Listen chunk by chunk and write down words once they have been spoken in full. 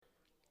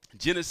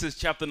Genesis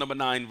chapter number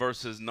 9,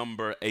 verses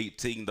number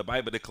 18. The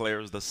Bible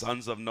declares the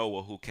sons of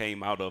Noah who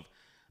came out of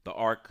the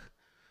ark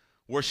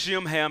were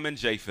Shem, Ham, and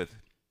Japheth.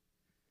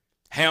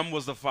 Ham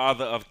was the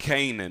father of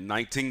Canaan.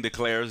 19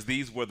 declares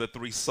these were the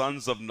three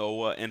sons of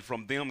Noah, and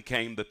from them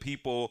came the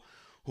people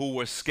who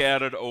were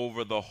scattered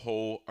over the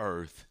whole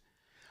earth.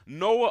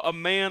 Noah, a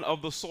man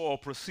of the soil,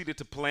 proceeded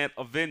to plant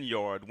a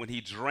vineyard. When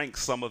he drank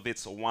some of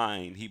its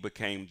wine, he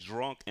became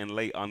drunk and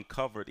lay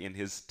uncovered in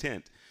his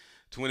tent.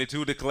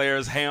 22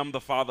 declares Ham, the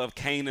father of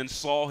Canaan,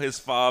 saw his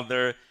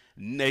father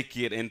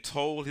naked and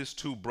told his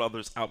two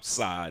brothers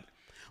outside.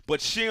 But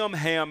Shem,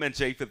 Ham, and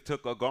Japheth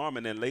took a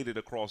garment and laid it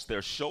across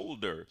their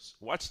shoulders.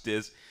 Watch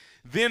this.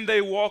 Then they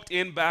walked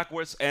in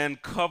backwards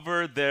and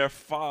covered their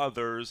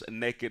father's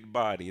naked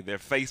body. Their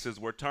faces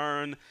were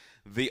turned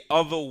the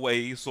other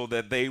way so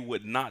that they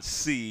would not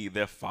see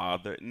their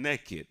father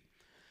naked.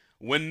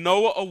 When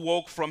Noah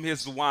awoke from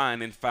his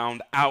wine and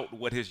found out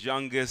what his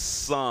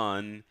youngest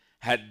son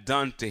had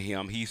done to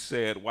him, he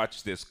said,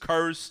 watch this,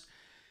 cursed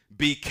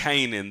be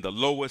Canaan, the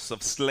lowest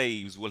of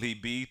slaves will he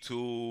be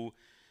to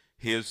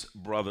his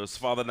brothers.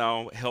 Father,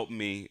 now help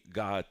me,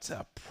 God,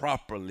 to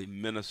properly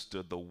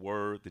minister the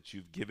word that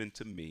you've given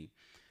to me.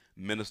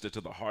 Minister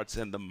to the hearts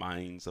and the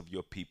minds of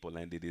your people,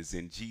 and it is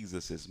in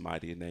Jesus'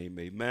 mighty name.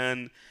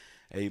 Amen.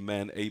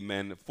 Amen.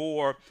 Amen.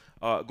 For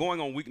going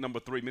on week number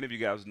 3, many of you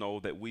guys know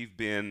that we've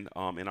been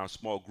in our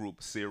small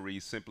group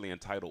series simply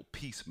entitled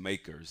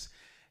Peacemakers.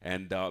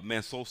 And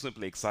man, so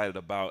simply excited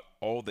about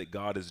all that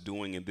God is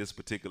doing in this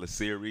particular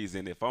series.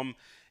 And if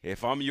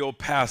I'm your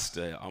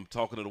pastor, I'm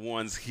talking to the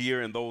ones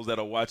here and those that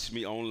are watching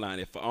me online.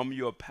 If I'm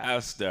your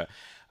pastor,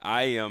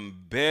 I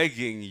am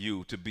begging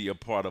you to be a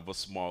part of a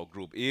small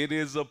group. It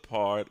is a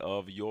part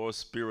of your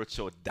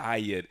spiritual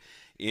diet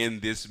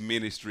in this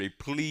ministry.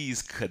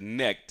 Please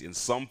connect in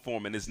some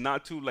form, and it's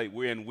not too late.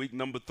 We're in week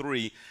number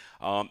 3.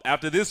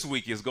 After this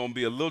week, it's going to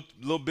be a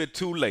little bit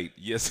too late.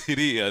 Yes, it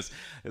is.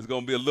 It's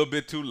going to be a little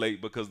bit too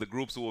late because the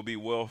groups will be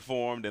well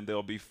formed and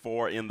there'll be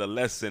 4 in the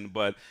lesson.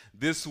 But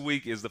this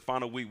week is the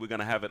final week. We're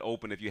going to have it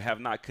open. If you have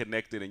not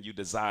connected and you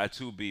desire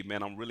to be,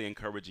 man, I'm really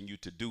encouraging you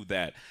to do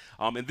that.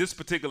 In this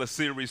particular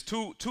series,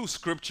 two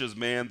scriptures,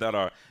 man, that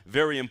are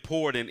very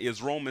important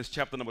is Romans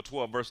chapter number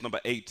 12, verse number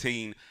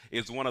 18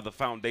 is one of the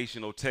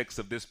foundational texts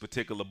of this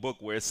particular book,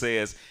 where it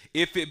says,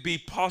 if it be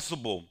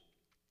possible,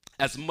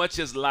 as much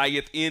as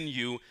lieth in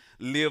you,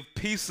 live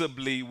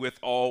peaceably with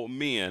all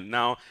men.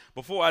 Now,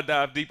 before I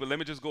dive deeper, let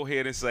me just go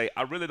ahead and say,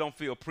 I really don't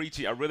feel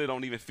preachy. I really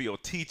don't even feel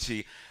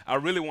teachy. I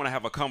really want to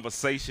have a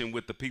conversation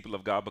with the people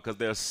of God because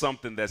there's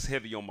something that's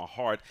heavy on my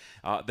heart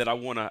that I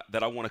want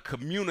to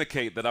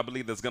communicate that I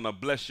believe that's going to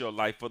bless your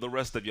life for the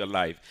rest of your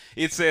life.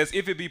 It says,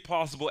 if it be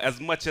possible, as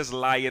much as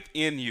lieth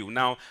in you.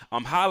 Now,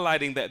 I'm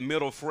highlighting that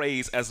middle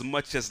phrase, as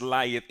much as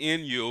lieth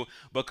in you,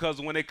 because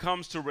when it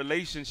comes to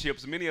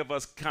relationships, many of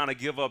us kind of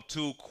give up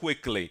too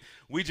quickly.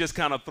 We just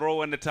kind of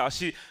throw in the towel.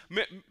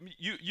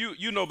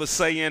 You know the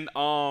saying,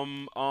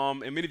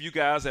 and many of you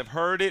guys have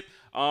heard it.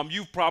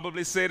 You've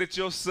probably said it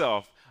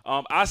yourself.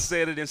 I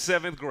said it in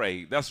 7th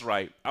grade. That's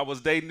right. I was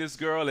dating this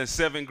girl in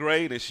 7th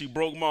grade, and she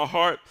broke my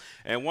heart.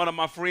 And one of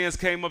my friends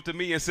came up to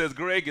me and says,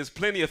 Greg, there's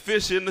plenty of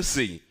fish in the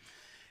sea.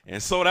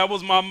 And so that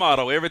was my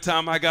motto every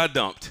time I got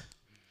dumped.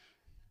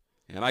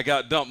 And I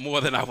got dumped more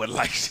than I would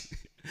like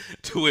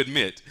to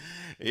admit.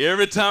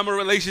 Every time a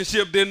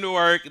relationship didn't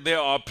work,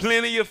 there are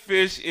plenty of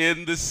fish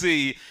in the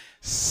sea.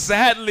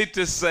 Sadly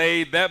to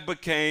say, that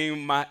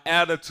became my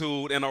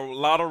attitude in a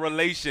lot of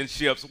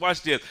relationships.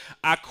 Watch this.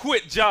 I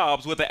quit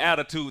jobs with the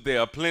attitude there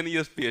are plenty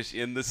of fish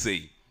in the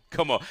sea.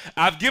 Come on.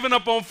 I've given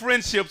up on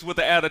friendships with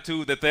the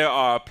attitude that there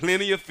are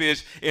plenty of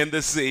fish in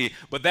the sea,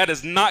 but that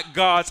is not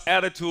God's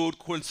attitude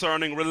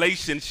concerning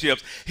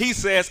relationships. He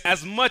says,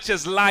 as much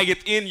as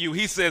lieth in you,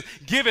 he says,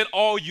 give it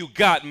all you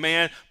got,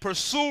 man.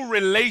 Pursue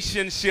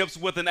relationships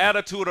with an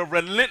attitude of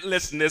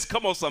relentlessness.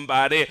 Come on,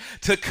 somebody,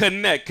 to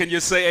connect. Can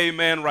you say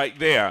amen right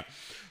there?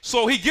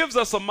 So he gives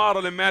us a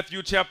model in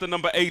Matthew chapter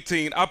number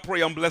 18. I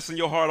pray I'm blessing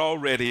your heart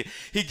already.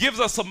 He gives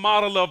us a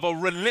model of a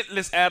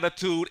relentless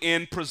attitude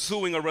in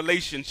pursuing a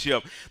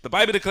relationship. The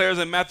Bible declares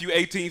in Matthew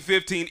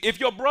 18:15, if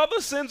your brother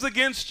sins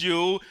against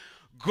you,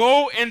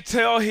 go and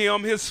tell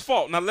him his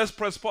fault. Now let's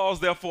press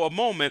pause there for a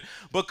moment,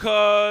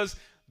 because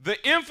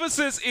the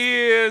emphasis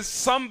is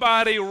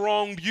somebody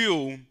wronged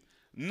you,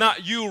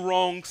 not you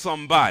wronged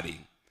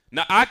somebody.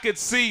 Now, I could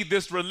see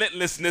this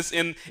relentlessness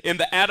in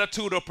the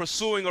attitude of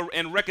pursuing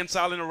and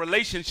reconciling a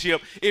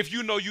relationship if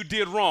you know you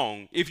did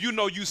wrong. If you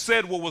know you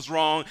said what was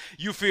wrong,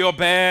 you feel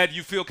bad,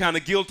 you feel kind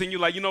of guilty, and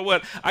you're like, you know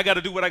what, I got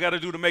to do what I got to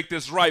do to make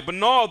this right. But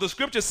no, the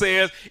scripture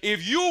says,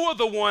 if you were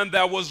the one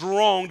that was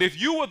wronged, if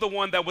you were the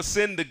one that was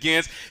sinned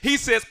against, he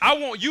says, I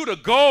want you to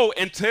go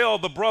and tell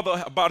the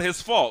brother about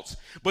his faults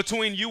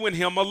between you and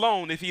him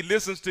alone. If he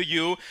listens to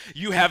you,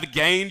 you have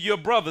gained your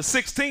brother.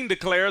 16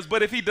 declares,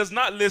 but if he does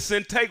not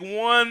listen, take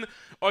one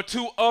or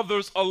two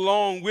others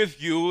along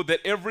with you, that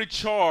every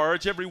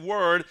charge, every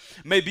word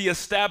may be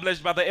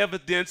established by the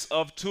evidence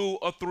of two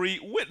or three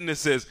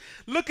witnesses.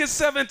 Look at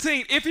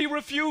 17. If he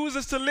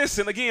refuses to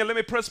listen, again, let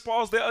me press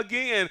pause there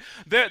again.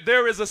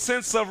 There is a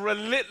sense of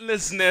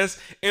relentlessness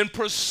in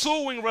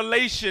pursuing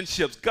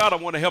relationships. God, I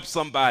want to help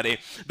somebody.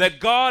 That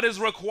God is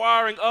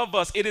requiring of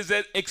us. It is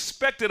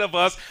expected of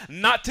us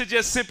not to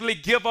just simply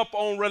give up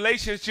on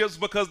relationships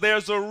because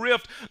there's a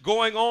rift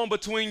going on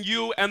between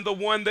you and the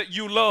one that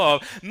you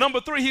love. Number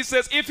 3, he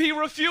says, if he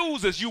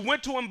refuses, you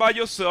went to him by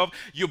yourself,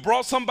 you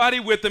brought somebody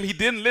with him, he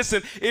didn't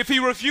listen. If he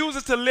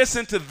refuses to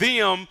listen to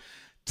them,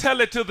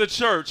 tell it to the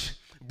church.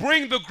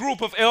 Bring the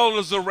group of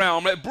elders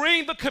around,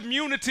 bring the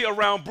community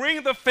around,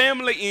 bring the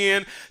family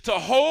in to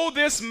hold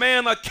this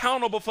man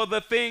accountable for the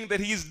thing that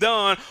he's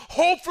done.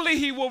 Hopefully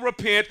he will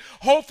repent.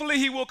 Hopefully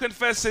he will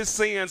confess his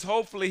sins.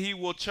 Hopefully he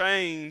will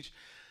change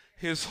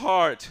his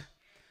heart.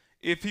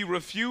 If he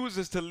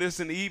refuses to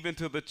listen even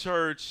to the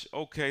church,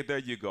 okay, there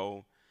you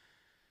go.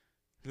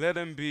 Let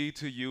him be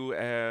to you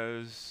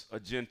as a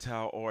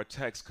Gentile or a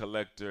tax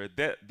collector.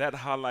 That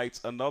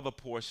highlights another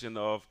portion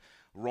of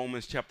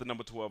Romans chapter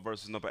number 12,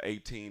 verses number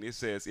 18. It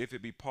says, if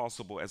it be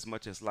possible, as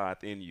much as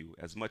lieth in you,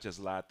 That's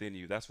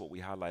what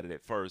we highlighted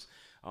at first.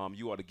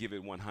 You ought to give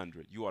it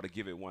 100. You ought to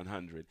give it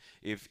 100.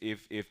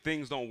 If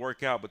things don't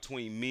work out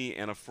between me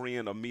and a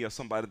friend or me or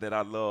somebody that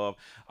I love,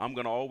 I'm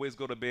going to always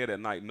go to bed at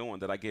night knowing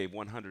that I gave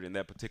 100 in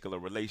that particular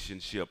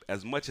relationship,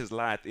 as much as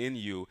lieth in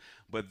you.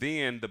 But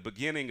then the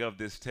beginning of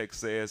this text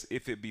says,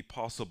 if it be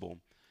possible.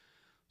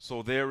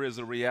 So there is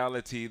a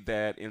reality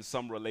that in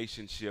some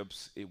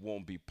relationships, it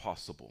won't be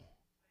possible.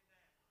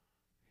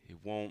 It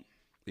won't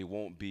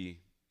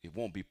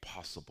be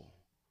possible.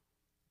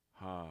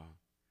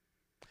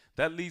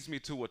 That leads me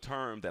to a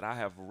term that I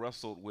have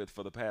wrestled with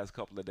for the past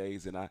couple of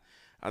days, and I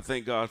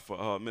thank God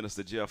for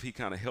Minister Jeff. He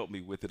kind of helped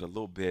me with it a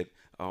little bit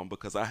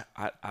because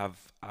I've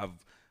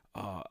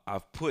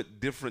put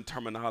different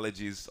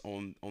terminologies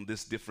on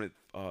this different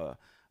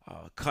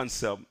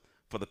concept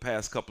for the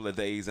past couple of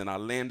days, and I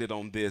landed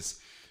on this.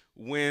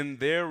 When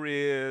there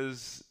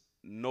is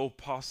no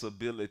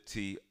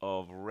possibility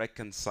of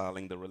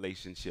reconciling the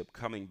relationship,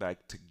 coming back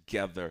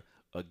together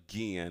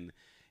again,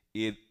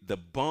 the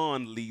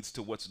bond leads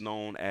to what's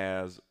known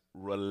as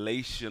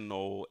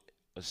relational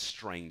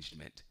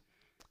estrangement.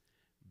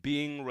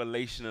 Being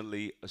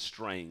relationally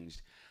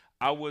estranged.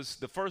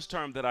 The first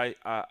term that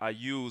I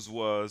used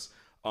was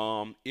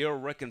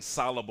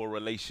irreconcilable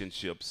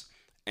relationships.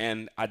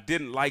 And I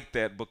didn't like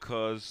that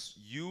because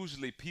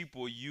usually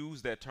people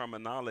use that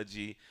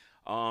terminology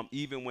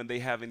even when they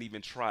haven't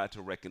even tried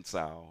to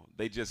reconcile.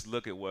 They just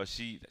look at, well,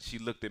 she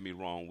looked at me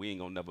wrong. We ain't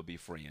gonna never be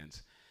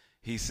friends.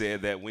 He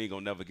said that we ain't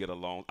gonna never get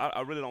along.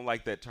 I really don't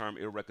like that term,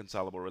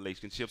 irreconcilable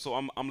relationship. So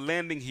I'm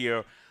landing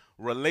here,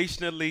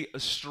 relationally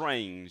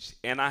estranged,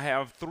 and I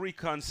have 3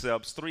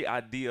 concepts, 3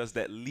 ideas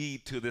that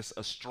lead to this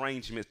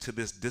estrangement, to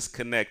this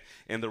disconnect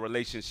in the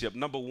relationship.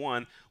 Number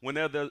 1,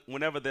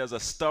 whenever there's a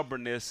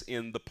stubbornness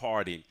in the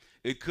party.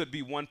 It could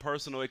be one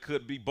person or it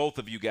could be both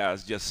of you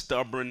guys just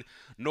stubborn.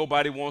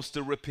 Nobody wants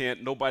to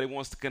repent. Nobody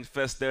wants to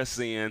confess their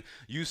sin.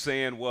 You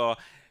saying, well,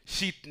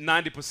 she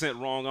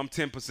 90% wrong, I'm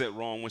 10%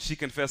 wrong. When she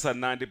confess her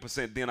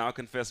 90%, then I'll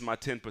confess my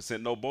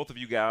 10%. No, both of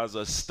you guys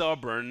are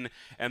stubborn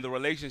and the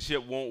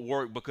relationship won't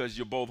work because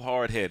you're both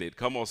hard-headed.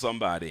 Come on,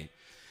 somebody.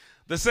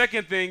 The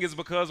second thing is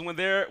because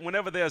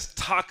whenever there's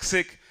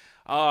toxicity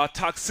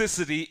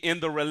in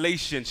the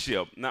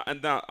relationship. Now,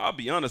 I'll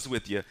be honest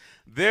with you.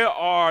 There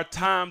are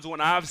times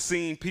when I've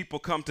seen people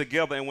come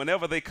together, and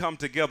whenever they come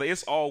together,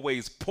 it's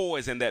always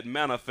poison that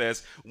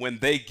manifests when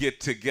they get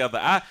together.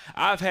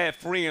 I've had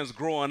friends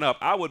growing up.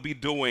 I would be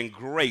doing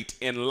great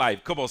in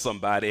life. Come on,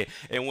 somebody.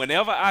 And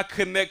whenever I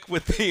connect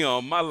with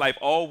them, my life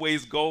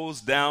always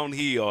goes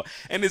downhill.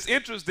 And it's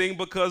interesting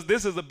because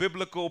this is a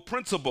biblical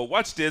principle.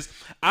 Watch this.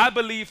 I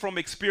believe from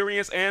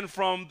experience and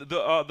from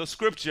the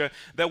scripture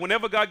that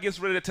whenever God gets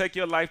ready to take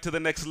your life to the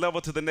next level,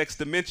 to the next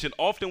dimension,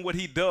 often what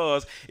he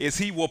does is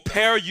he will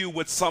pair you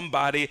with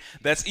somebody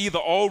that's either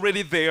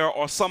already there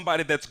or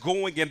somebody that's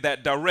going in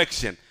that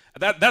direction.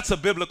 That's a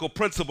biblical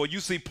principle.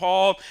 You see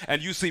Paul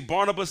and you see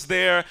Barnabas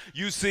there.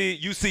 You see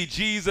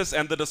Jesus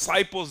and the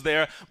disciples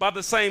there. By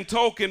the same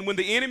token, when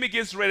the enemy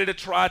gets ready to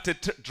try to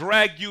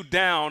drag you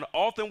down,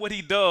 often what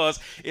he does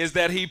is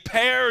that he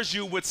pairs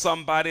you with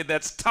somebody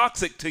that's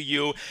toxic to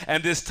you,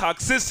 and this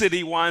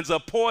toxicity winds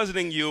up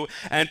poisoning you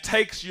and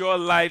takes your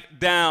life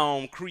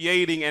down,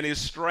 creating an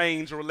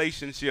estranged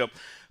relationship.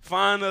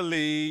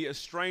 Finally,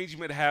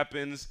 estrangement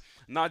happens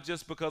not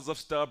just because of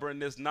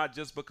stubbornness, not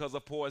just because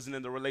of poison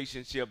in the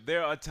relationship.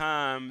 There are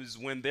times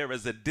when there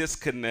is a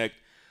disconnect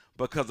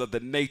because of the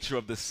nature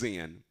of the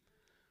sin,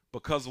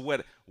 because of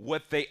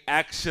what they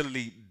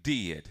actually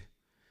did.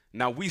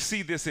 Now, we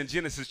see this in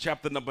Genesis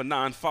chapter number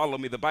 9. Follow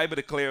me. The Bible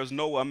declares,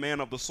 Noah, a man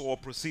of the soil,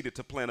 proceeded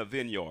to plant a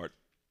vineyard.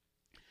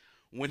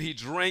 When he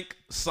drank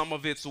some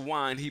of its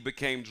wine, he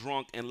became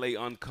drunk and lay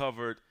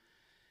uncovered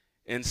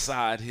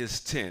inside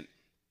his tent.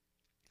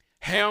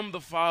 Ham, the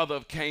father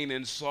of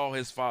Canaan, saw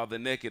his father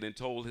naked and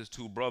told his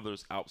 2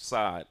 brothers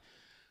outside.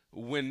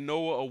 When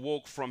Noah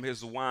awoke from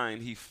his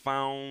wine, he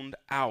found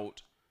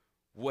out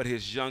what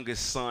his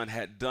youngest son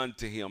had done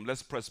to him.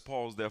 Let's press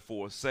pause there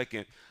for a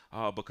second,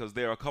 because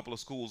there are a couple of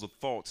schools of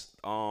thoughts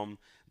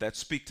that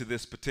speak to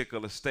this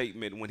particular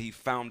statement. When he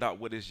found out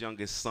what his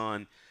youngest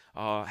son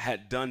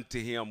had done to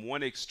him,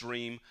 one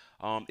extreme,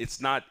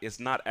 it's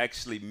not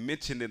actually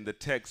mentioned in the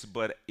text,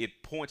 but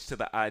it points to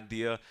the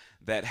idea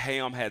that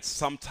Ham had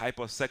some type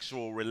of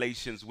sexual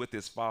relations with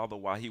his father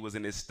while he was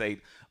in his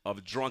state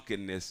of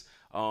drunkenness.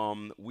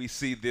 We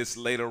see this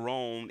later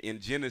on in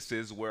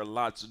Genesis, where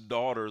Lot's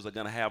daughters are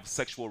going to have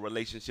sexual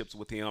relationships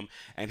with him,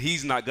 and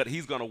he's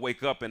going to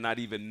wake up and not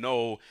even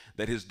know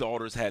that his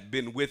daughters had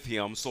been with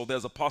him. So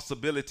there's a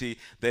possibility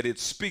that it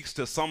speaks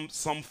to some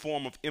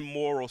form of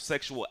immoral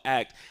sexual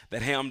act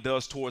that Ham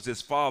does towards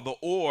his father,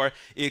 or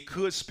it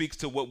could speak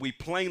to what we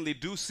plainly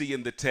do see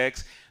in the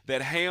text,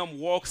 that Ham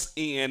walks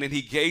in and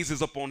he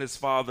gazes upon his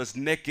father's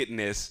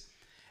nakedness,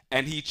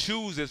 and he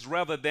chooses,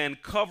 rather than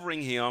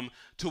covering him,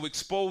 to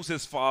expose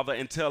his father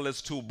and tell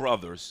his two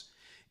brothers.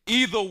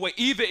 Either way,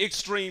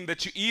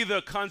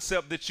 either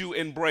concept that you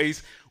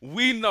embrace,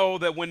 we know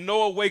that when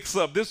Noah wakes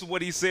up, this is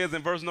what he says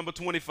in verse number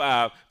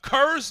 25: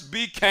 "Cursed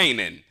be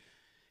Canaan."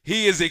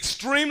 He is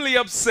extremely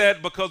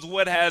upset because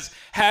what has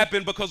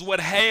happened, because what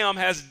Ham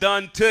has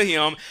done to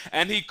him,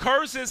 and he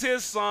curses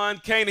his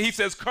son Canaan. He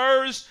says,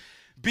 "Cursed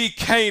be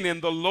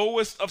Canaan, the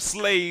lowest of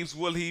slaves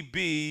will he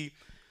be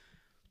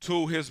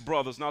to his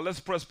brothers." Now let's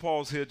press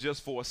pause here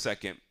just for a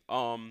second.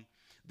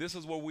 This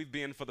is where we've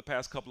been for the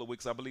past couple of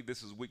weeks. I believe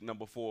this is week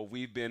number 4.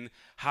 We've been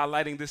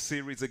highlighting this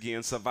series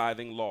again,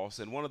 Surviving Loss.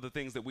 And one of the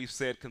things that we've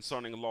said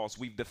concerning loss,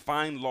 we've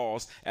defined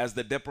loss as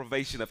the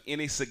deprivation of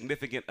any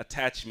significant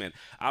attachment.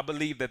 I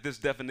believe that this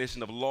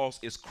definition of loss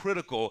is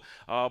critical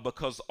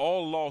because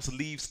all loss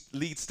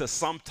leads to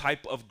some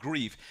type of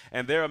grief.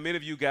 And there are many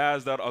of you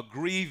guys that are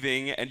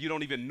grieving and you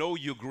don't even know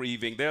you're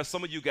grieving. There are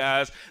some of you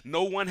guys,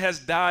 no one has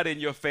died in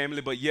your family,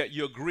 but yet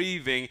you're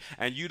grieving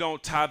and you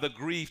don't tie the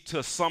grief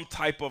to some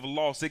type of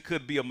loss. It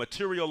could be a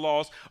material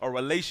loss, a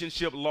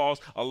relationship loss,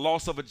 a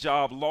loss of a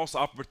job, lost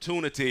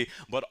opportunity,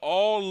 but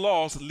all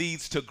loss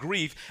leads to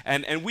grief.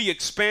 And we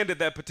expanded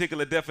that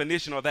particular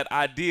definition, or that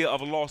idea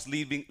of loss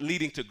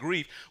leading to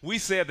grief. We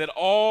said that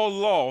all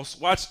loss,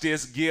 watch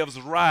this, gives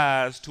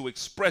rise to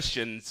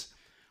expressions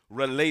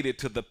related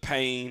to the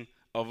pain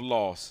of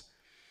loss.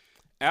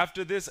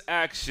 After this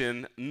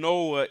action,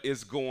 Noah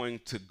is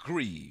going to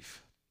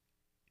grieve.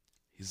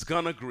 He's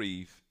going to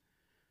grieve.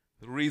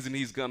 The reason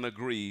he's going to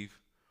grieve: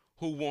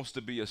 who wants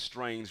to be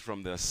estranged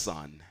from their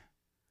son?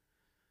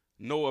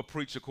 Noah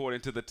preached, according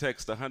to the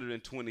text,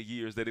 120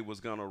 years that it was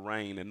going to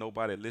rain, and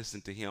nobody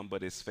listened to him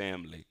but his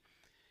family.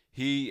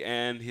 He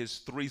and his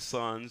 3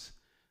 sons,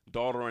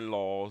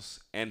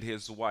 daughter-in-laws, and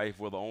his wife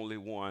were the only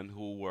one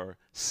who were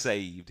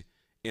saved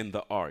in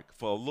the ark.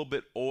 For a little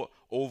bit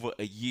over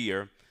a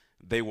year,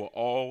 they were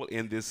all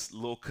in this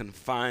little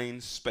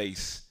confined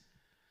space.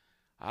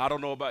 I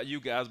don't know about you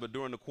guys, but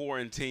during the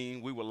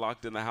quarantine, we were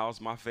locked in the house.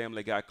 My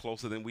family got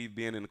closer than we've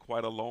been in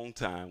quite a long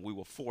time. We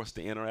were forced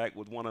to interact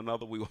with one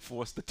another. We were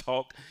forced to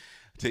talk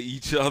to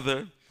each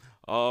other.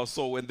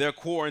 So when they're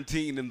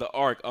quarantined in the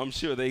ark, I'm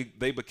sure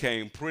they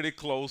became pretty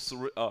close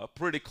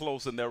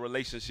in their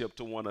relationship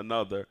to one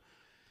another.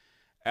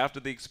 After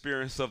the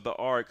experience of the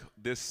ark,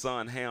 this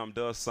son Ham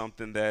does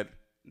something that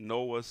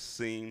Noah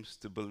seems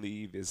to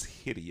believe is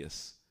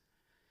hideous,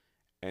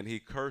 and he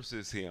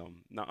curses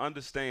him. Now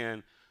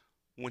understand,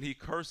 when he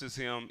curses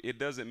him, it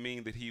doesn't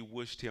mean that he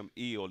wished him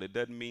ill. It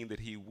doesn't mean that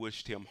he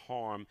wished him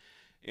harm.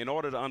 In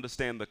order to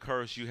understand the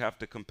curse, you have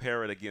to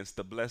compare it against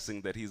the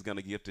blessing that he's going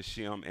to give to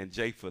Shem and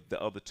Japheth,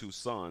 the other 2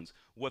 sons.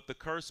 What the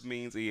curse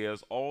means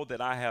is, all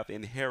that I have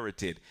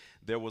inherited,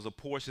 there was a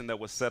portion that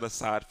was set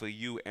aside for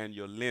you and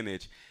your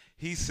lineage.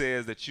 He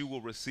says that you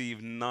will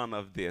receive none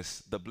of this.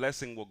 The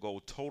blessing will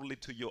go totally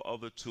to your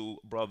other 2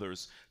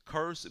 brothers.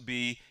 Cursed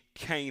be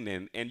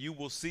Canaan, and you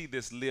will see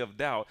this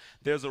lived out.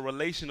 There's a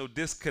relational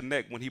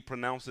disconnect when he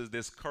pronounces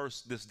this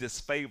curse, this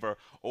disfavor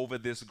over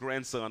this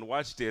grandson.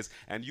 Watch this,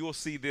 and you'll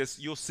see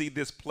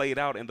this played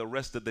out in the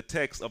rest of the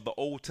text of the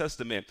Old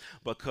Testament,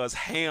 because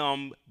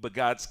Ham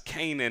begots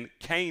Canaan.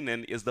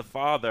 Canaan is the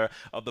father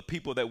of the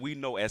people that we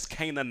know as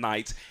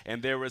Canaanites,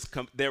 and there is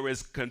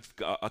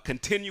a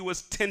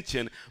continuous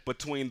tension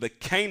between the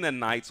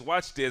Canaanites,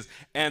 watch this,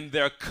 and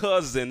their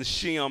cousins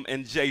Shem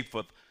and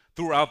Japheth.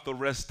 Throughout the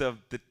rest of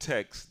the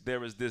text,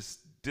 there is this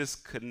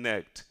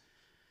disconnect,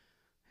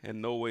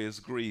 and Noah is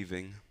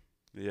grieving.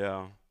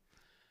 Yeah.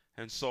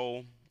 And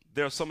so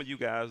there are some of you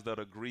guys that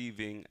are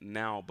grieving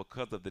now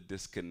because of the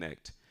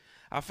disconnect.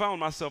 I found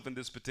myself in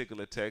this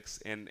particular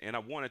text, and I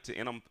wanted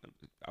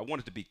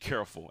to be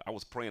careful. I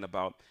was praying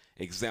about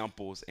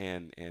examples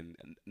and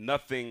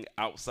nothing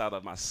outside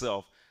of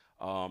myself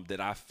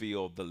that I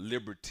feel the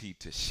liberty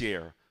to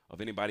share of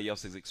anybody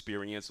else's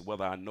experience,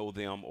 whether I know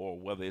them or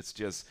whether it's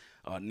just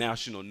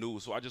national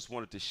news. So I just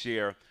wanted to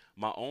share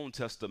my own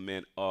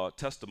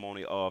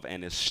testimony of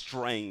an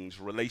estranged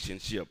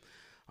relationship,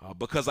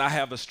 because I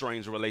have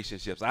estranged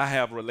relationships. I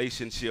have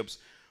relationships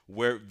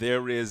where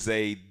there is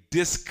a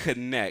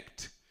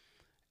disconnect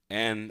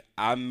And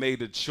I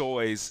made a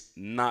choice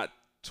not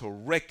to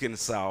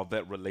reconcile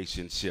that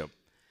relationship.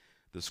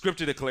 The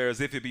scripture declares,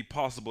 if it be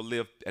possible,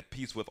 live at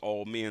peace with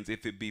all men,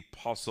 if it be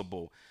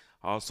possible.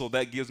 So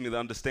that gives me the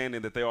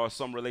understanding that there are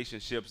some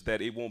relationships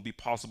that it won't be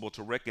possible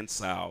to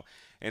reconcile.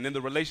 And in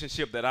the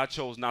relationship that I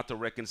chose not to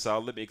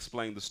reconcile, let me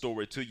explain the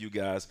story to you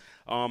guys.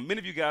 Many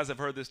of you guys have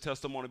heard this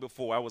testimony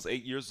before. I was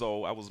 8 years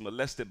old. I was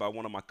molested by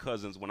one of my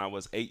cousins when I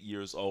was 8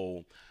 years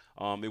old.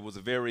 It was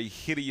a very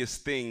hideous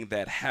thing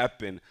that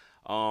happened.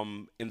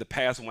 In the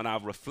past, when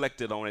I've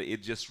reflected on it,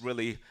 it just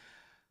really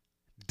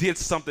did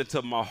something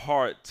to my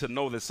heart to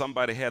know that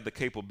somebody had the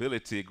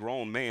capability, a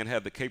grown man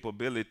had the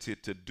capability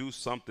to do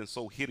something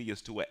so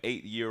hideous to an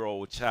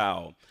 8-year-old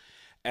child.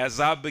 As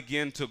I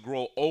began to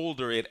grow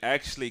older, it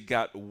actually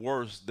got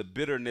worse. The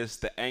bitterness,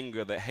 the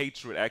anger, the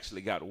hatred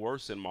actually got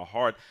worse in my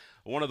heart.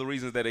 One of the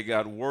reasons that it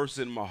got worse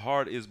in my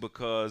heart is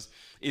because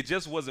it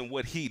just wasn't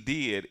what he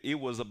did. It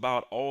was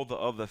about all the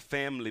other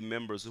family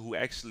members who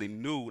actually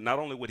knew not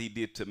only what he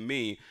did to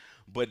me,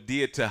 but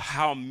did to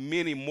how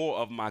many more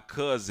of my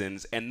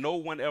cousins, and no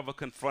one ever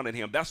confronted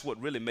him. That's what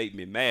really made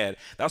me mad.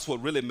 That's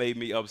what really made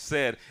me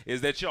upset,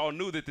 is that y'all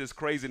knew that this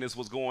craziness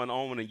was going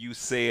on and you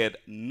said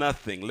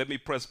nothing. Let me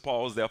press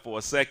pause there for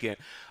a second.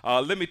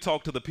 Let me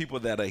talk to the people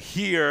that are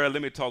here.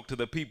 Let me talk to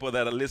the people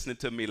that are listening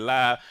to me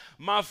live.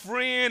 My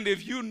friend,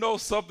 if you know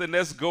something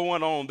that's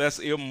going on that's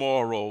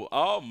immoral,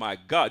 oh my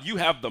God, you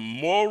have the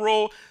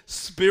moral,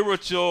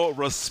 spiritual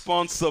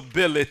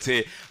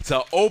responsibility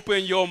to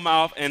open your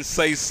mouth and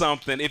say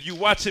something. If you're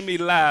watching me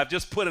live,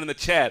 just put it in the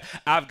chat.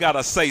 I've got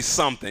to say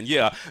something.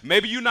 Yeah,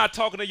 maybe you're not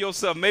talking to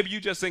yourself. Maybe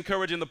you're just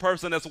encouraging the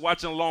person that's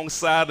watching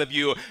alongside of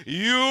you.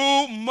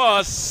 You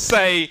must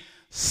say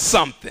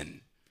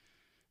something.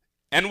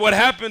 And what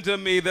happened to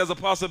me, there's a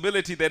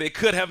possibility that it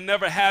could have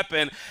never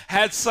happened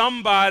had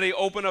somebody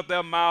opened up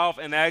their mouth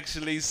and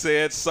actually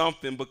said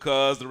something,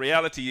 because the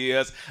reality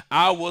is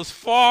I was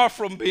far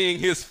from being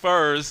his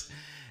first,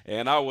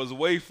 and I was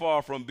way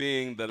far from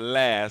being the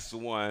last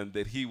one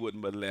that he would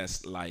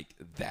molest like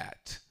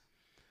that.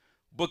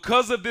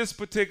 Because of this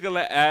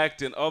particular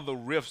act and other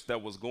rifts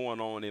that was going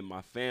on in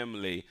my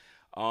family,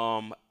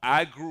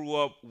 I grew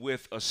up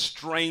with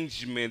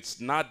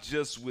estrangements, not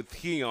just with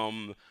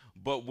him,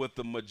 but with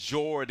the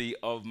majority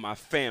of my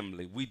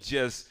family. We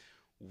just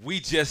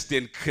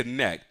didn't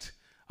connect.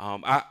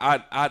 Some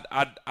of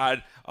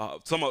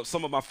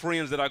my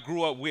friends that I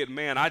grew up with,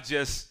 man,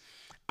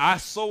 I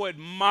so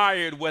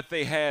admired what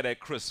they had at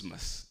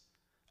Christmas.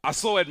 I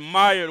so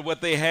admired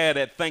what they had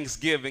at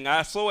Thanksgiving.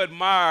 I so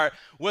admired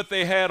what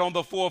they had on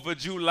the 4th of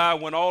July,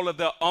 when all of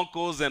their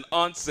uncles and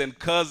aunts and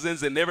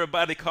cousins and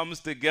everybody comes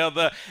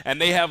together and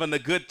they having a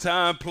good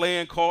time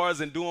playing cards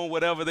and doing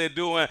whatever they're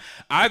doing.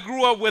 I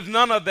grew up with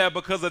none of that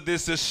because of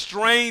this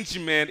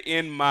estrangement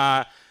in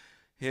my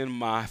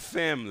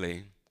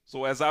family.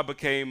 So as I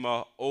became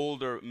an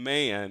older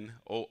man,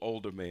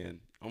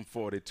 I'm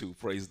 42,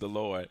 praise the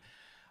Lord,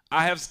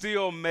 I have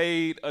still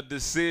made a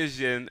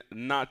decision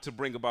not to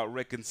bring about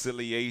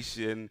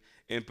reconciliation,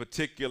 in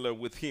particular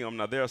with him.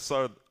 Now, there are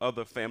some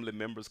other family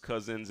members,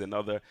 cousins, and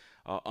other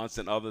aunts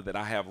and other that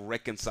I have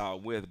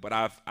reconciled with, but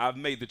I've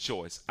made the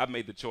choice. I've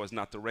made the choice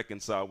not to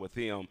reconcile with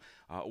him.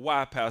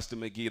 Why, Pastor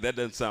McGee? That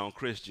doesn't sound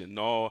Christian.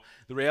 No,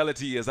 the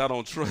reality is I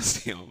don't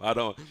trust him.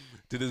 To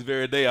this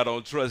very day, I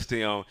don't trust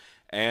him.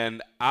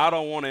 And I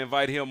don't want to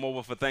invite him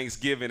over for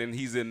Thanksgiving, and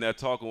he's in there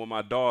talking with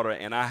my daughter,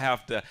 and I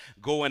have to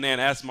go in there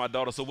and ask my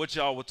daughter, so what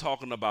y'all were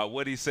talking about?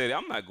 What he said?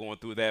 I'm not going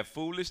through that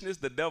foolishness.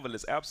 The devil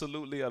is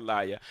absolutely a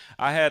liar.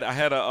 I had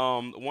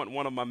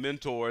one of my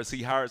mentors.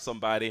 He hired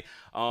somebody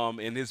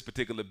in his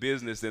particular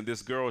business, and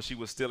this girl, she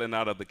was stealing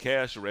out of the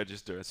cash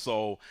register.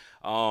 So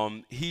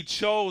he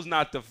chose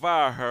not to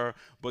fire her,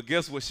 but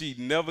guess what? She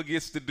never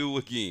gets to do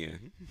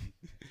again.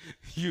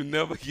 You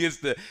never gets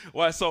the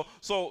why. So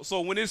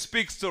when it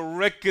speaks to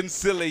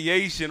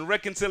reconciliation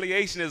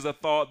is a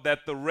thought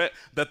that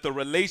the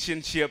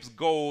relationships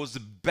goes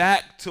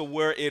back to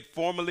where it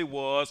formerly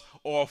was,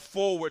 or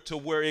forward to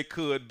where it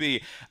could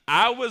be.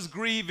 I was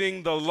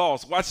grieving the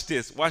loss. Watch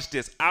this.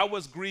 I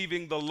was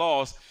grieving the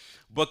loss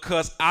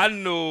because I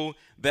knew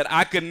that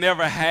I could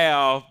never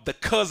have the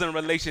cousin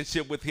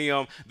relationship with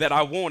him that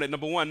I wanted.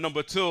 Number one.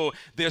 Number two,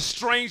 the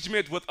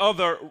estrangement with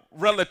other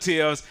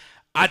relatives,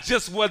 I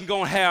just wasn't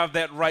going to have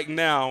that right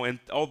now. And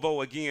although,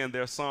 again,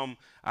 there's some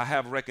I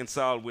have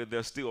reconciled with,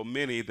 there's still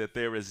many that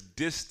there is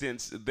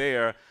distance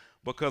there.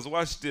 Because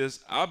watch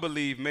this, I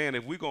believe, man,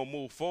 if we're going to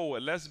move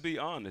forward, let's be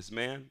honest,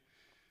 man.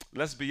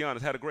 Let's be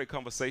honest. Had a great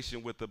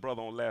conversation with the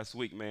brother on last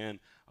week, man.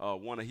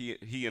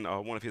 He and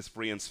one of his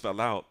friends fell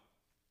out,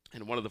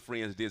 and one of the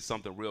friends did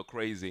something real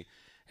crazy.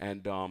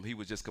 And he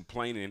was just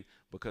complaining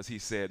because he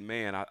said,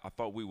 man, I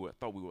thought we were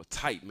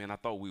tight, man. I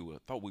thought we were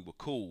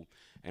cool.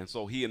 And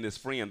so he and this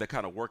friend, they're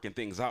kind of working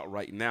things out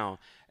right now.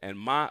 And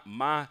my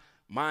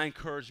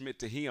encouragement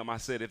to him, I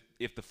said,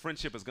 if the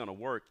friendship is going to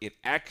work, it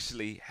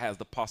actually has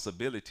the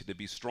possibility to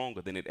be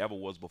stronger than it ever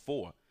was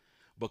before.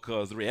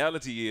 Because the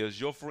reality is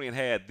your friend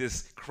had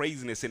this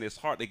craziness in his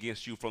heart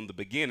against you from the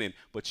beginning,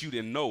 but you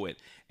didn't know it.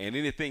 And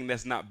anything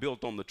that's not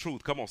built on the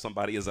truth, come on,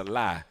 somebody, is a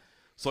lie.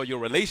 So your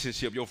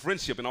relationship, your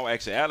friendship, in all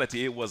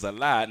actuality, it was a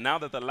lie. Now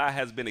that the lie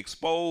has been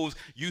exposed,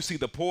 you see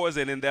the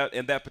poison in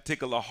that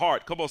particular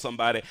heart. Come on,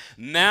 somebody.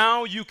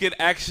 Now you can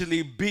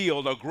actually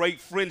build a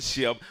great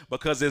friendship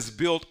because it's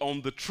built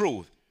on the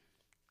truth.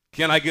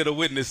 Can I get a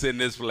witness in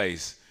this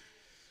place?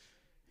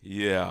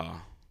 Yeah.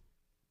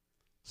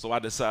 So I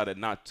decided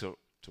not to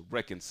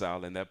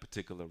reconcile in that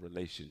particular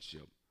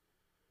relationship.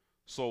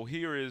 So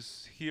here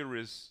is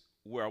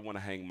where I want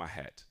to hang my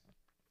hat.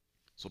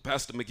 So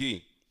Pastor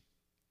McGee,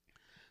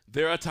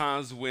 there are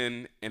times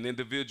when an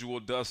individual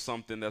does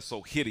something that's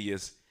so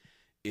hideous,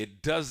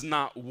 it does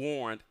not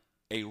warrant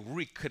a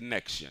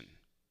reconnection.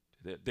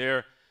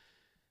 There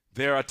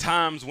are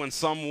times when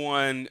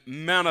someone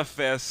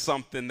manifests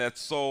something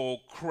that's so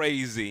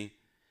crazy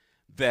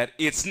that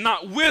it's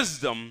not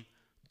wisdom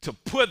to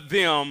put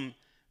them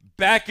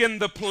back in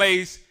the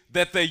place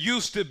that they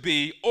used to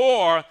be,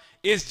 or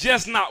it's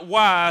just not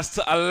wise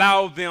to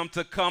allow them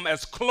to come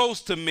as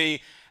close to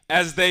me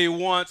as they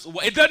once.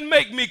 It doesn't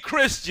make me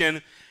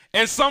Christian.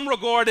 In some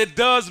regard, it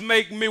does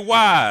make me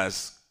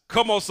wise.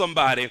 Come on,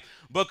 somebody.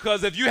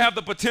 Because if you have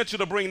the potential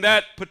to bring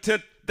that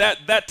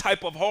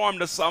type of harm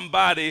to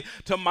somebody,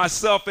 to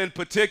myself in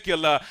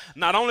particular,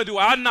 not only do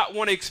I not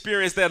want to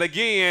experience that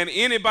again,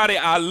 anybody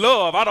I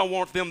love, I don't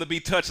want them to be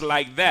touched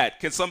like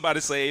that. Can somebody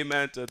say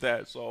amen to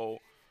that? So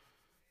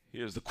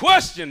here's the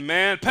question,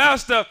 man.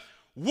 Pastor,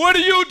 what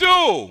do you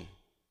do?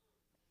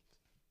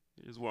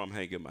 Here's where I'm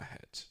hanging my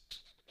hat.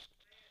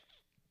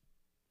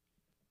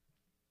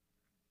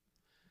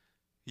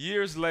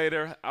 Years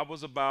later, I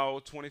was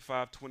about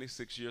 25,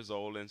 26 years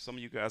old, and some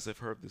of you guys have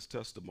heard this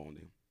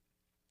testimony.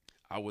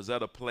 I was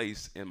at a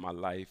place in my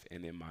life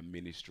and in my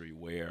ministry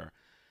where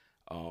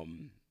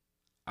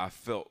I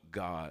felt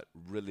God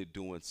really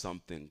doing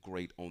something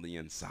great on the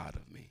inside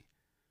of me.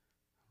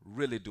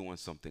 Really doing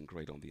something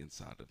great on the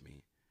inside of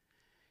me.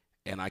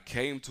 And I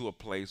came to a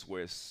place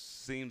where it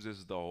seems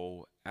as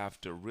though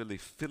after really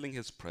feeling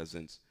his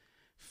presence,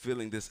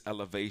 feeling this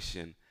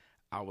elevation,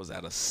 I was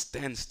at a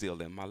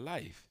standstill in my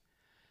life.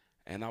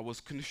 And I was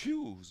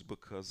confused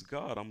because,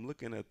 God, I'm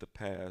looking at the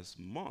past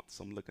months,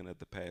 I'm looking at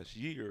the past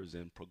years,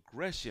 and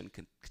progression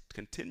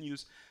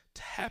continues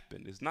to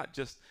happen. It's not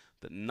just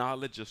the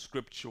knowledge of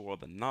Scripture or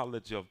the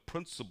knowledge of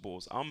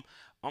principles.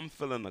 I'm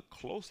feeling a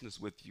closeness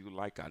with you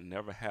like I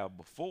never have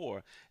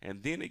before.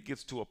 And then it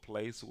gets to a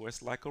place where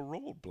it's like a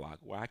roadblock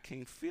where I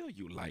can't feel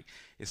you. Like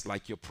it's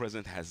like your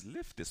presence has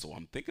lifted. So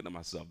I'm thinking to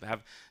myself,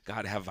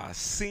 God, have I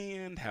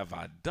sinned? Have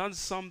I done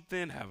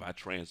something? Have I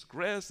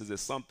transgressed? Is there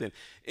something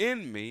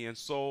in me? And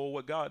so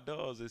what God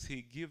does is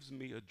he gives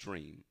me a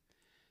dream.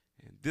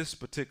 And this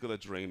particular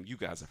dream, you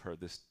guys have heard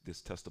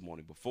this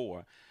testimony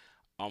before.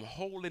 I'm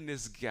holding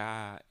this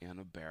guy in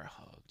a bear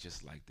hug,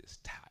 just like this.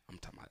 I'm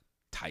talking about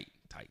tight.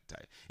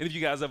 And if you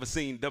guys ever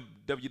seen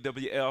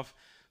WWF,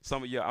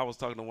 some of you, I was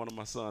talking to one of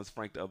my sons,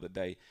 Frank, the other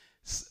day.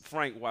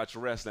 Frank watched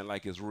wrestling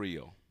like it's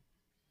real.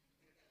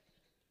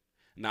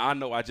 Now, I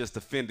know I just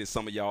offended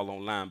some of y'all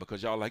online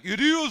because y'all like, it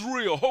is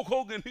real. Hulk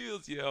Hogan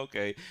is. Yeah,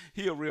 okay.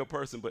 He a real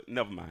person, but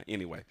never mind.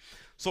 Anyway,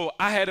 so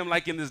I had him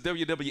like in this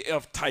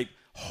WWF type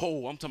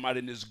hole. I'm talking about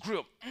in this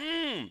grip.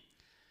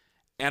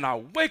 And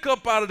I wake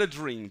up out of the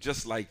dream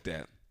just like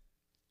that.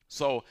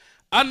 So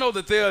I know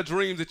that there are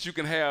dreams that you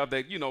can have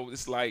that,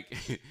 it's like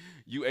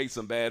you ate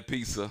some bad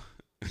pizza.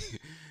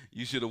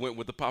 You should have went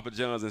with the Papa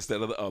John's instead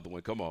of the other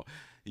one. Come on.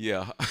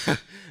 Yeah.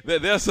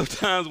 There's some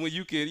times when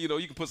you can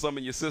put something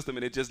in your system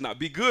and it just not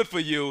be good for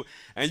you.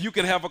 And you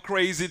can have a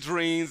crazy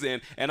dreams.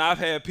 And I've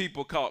had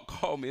people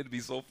call me. It'd be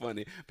so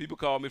funny. People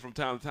call me from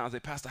time to time and say,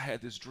 Pastor, I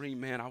had this dream,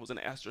 man. I was in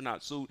an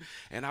astronaut suit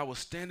and I was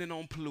standing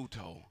on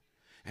Pluto.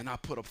 And I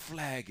put a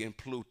flag in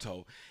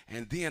Pluto.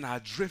 And then I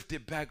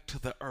drifted back to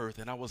the earth.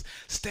 And I was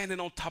standing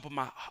on top of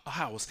my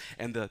house.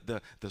 And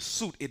the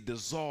suit, it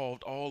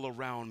dissolved all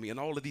around me. And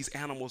all of these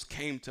animals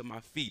came to my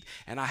feet.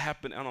 And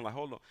and I'm like,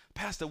 hold on.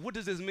 Pastor, what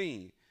does this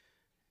mean?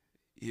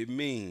 It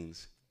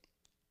means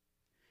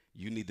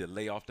you need to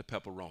lay off the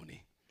pepperoni.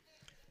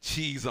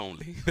 Cheese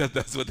only.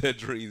 That's what that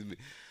dream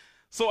means.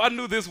 So I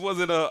knew this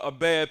wasn't a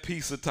bad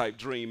pizza type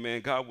dream,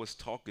 man. God was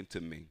talking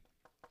to me.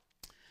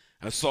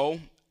 And so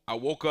I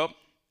woke up.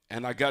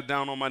 And I got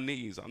down on my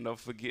knees. I'll never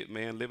forget,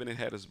 man, living in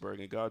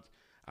Hattiesburg. And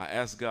I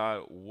asked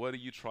God, what are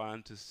you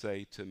trying to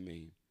say to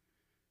me?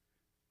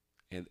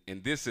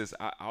 And this is,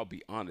 I'll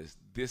be honest,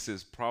 this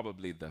is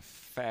probably the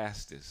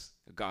fastest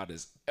God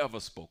has ever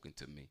spoken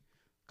to me.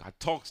 God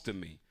talks to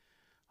me.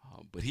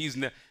 But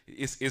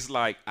it's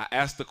like I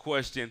asked the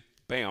question,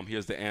 bam,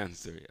 here's the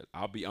answer.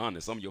 I'll be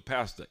honest, I'm your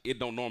pastor. It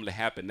don't normally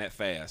happen that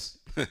fast.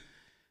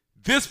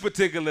 This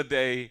particular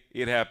day,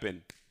 it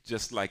happened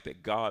just like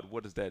that. God,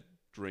 what does that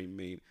dream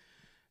mean?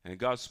 And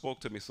God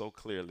spoke to me so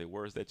clearly,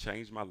 words that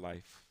changed my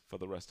life for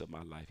the rest of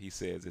my life. He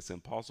says, it's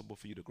impossible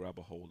for you to grab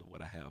a hold of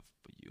what I have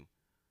for you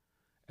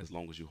as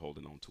long as you're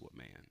holding on to it,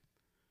 man.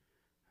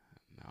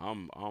 Now,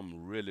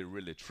 I'm really,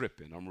 really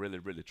tripping. I'm really,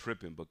 really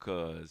tripping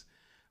because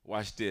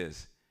Watch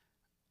this.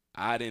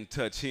 I didn't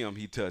touch him,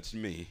 he touched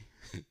me.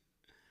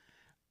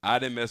 I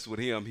didn't mess with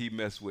him, he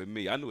messed with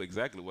me. I knew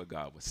exactly what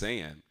God was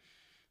saying,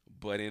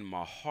 but in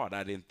my heart,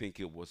 I didn't think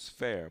it was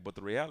fair. But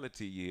the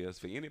reality is,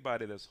 for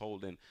anybody that's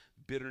holding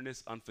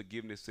bitterness,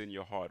 unforgiveness in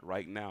your heart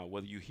right now,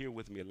 whether you're here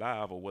with me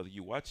live or whether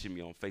you're watching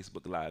me on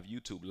Facebook Live,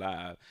 YouTube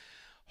Live,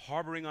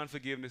 harboring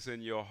unforgiveness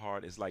in your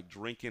heart is like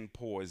drinking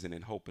poison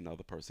and hoping the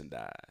other person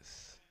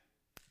dies.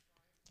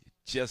 It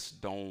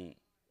just don't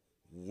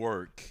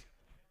work.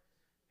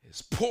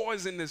 It's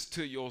poisonous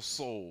to your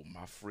soul,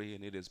 my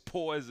friend. It is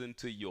poison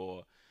to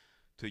your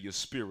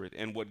spirit.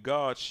 And what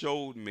God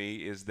showed me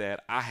is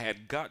that I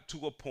had got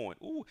to a point.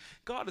 Ooh,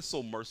 God is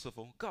so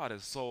merciful. God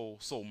is so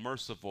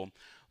merciful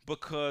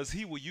because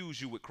he will use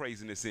you with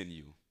craziness in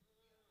you.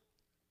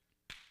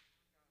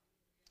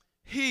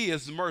 He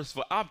is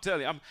merciful. I'm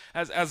telling you,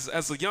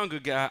 as a younger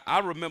guy, I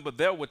remember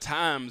there were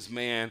times,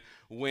 man,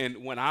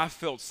 when I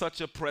felt such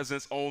a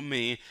presence on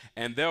me,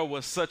 and there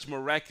was such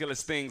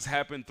miraculous things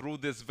happen through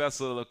this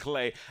vessel of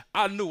clay.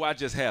 I knew I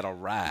just had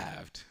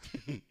arrived,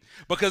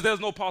 because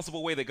there's no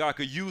possible way that God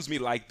could use me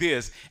like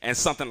this and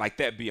something like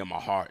that be in my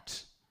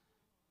heart.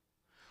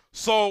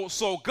 So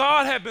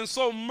God had been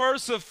so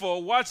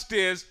merciful. Watch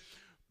this,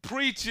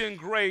 preaching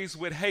grace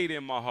with hate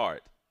in my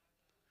heart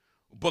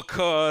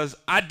because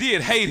I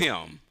did hate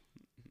him.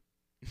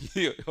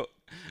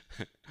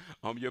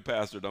 I'm your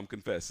pastor, I'm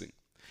confessing.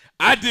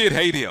 I did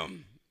hate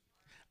him.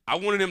 I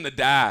wanted him to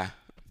die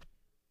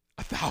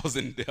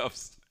 1,000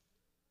 deaths.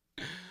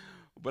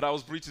 But I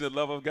was preaching the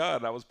love of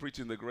God. I was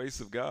preaching the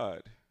grace of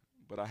God.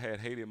 But I had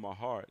hate in my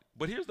heart.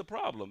 But here's the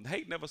problem.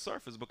 Hate never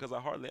surfaced because I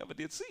hardly ever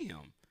did see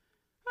him.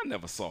 I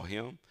never saw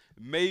him.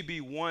 Maybe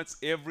once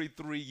every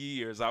 3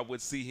 years, I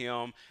would see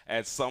him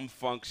at some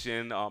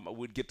function.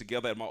 We'd get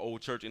together at my old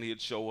church, and he'd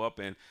show up,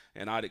 and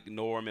I'd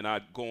ignore him, and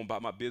I'd go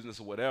about my business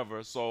or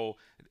whatever. So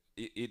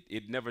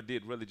it never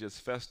did really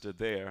just fester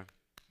there.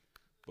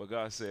 But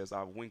God says,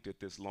 I've winked at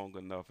this long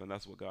enough, and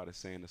that's what God is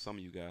saying to some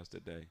of you guys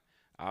today.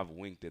 I've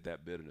winked at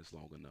that bitterness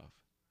long enough.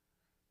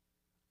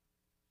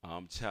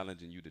 I'm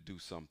challenging you to do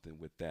something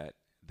with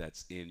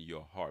that's in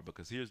your heart.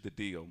 Because here's the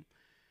deal.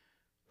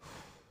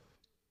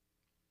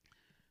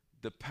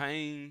 The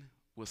pain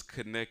was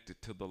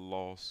connected to the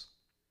loss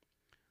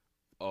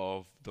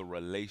of the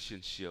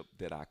relationship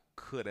that I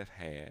could have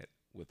had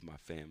with my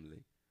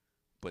family,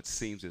 but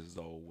seems as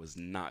though was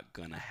not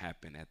going to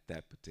happen at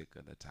that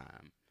particular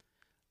time.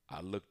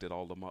 I looked at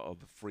all of my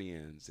other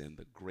friends and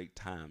the great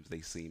times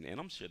they seemed, and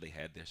I'm sure they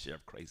had their share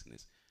of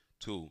craziness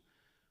too,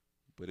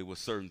 but it was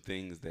certain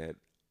things that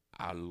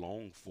I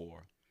longed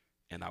for,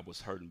 and I was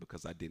hurting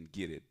because I didn't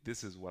get it.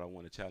 This is what I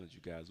want to challenge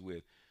you guys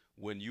with.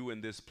 When you're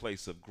in this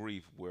place of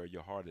grief where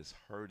your heart is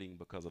hurting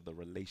because of the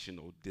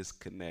relational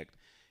disconnect,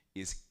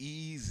 it's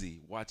easy,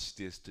 watch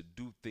this, to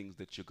do things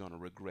that you're going to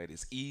regret.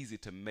 It's easy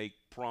to make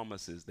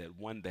promises that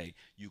one day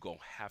you're going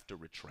to have to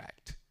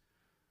retract.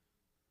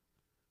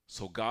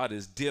 So God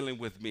is dealing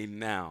with me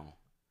now,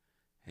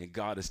 and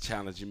God is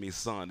challenging me,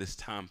 son, it's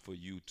time for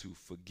you to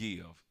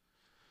forgive.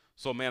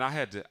 So, man, I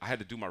had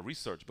to do my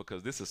research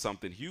because this is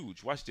something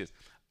huge. Watch this.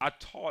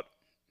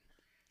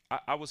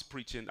 I was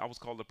preaching. I was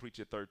called to preach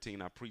at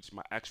 13. I preached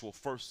my actual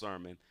first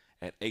sermon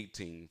at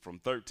 18. From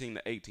 13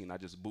 to 18, I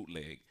just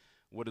bootleg.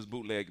 What does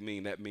bootleg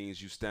mean? That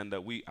means you stand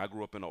up. I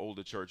grew up in an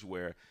older church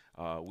where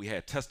we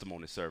had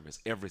testimony service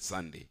every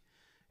Sunday.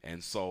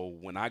 And so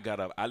when I got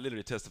up, I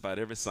literally testified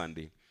every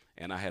Sunday.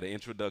 And I had an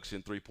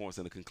introduction, 3 points,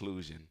 and a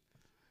conclusion.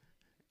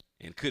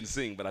 And couldn't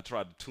sing, but I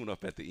tried to tune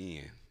up at the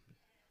end.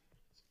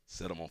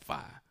 Set them on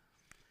fire.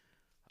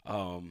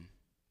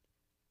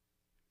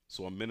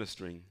 So I'm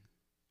ministering.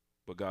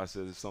 But God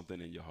says there's something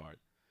in your heart.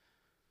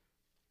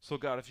 So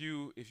God, if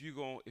you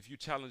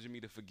challenging me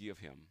to forgive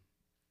him,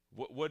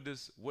 what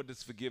does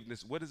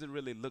forgiveness? What does it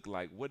really look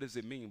like? What does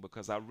it mean?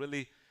 Because I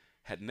really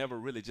had never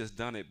really just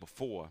done it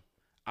before.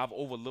 I've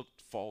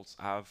overlooked faults.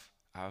 I've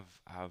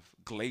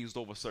glazed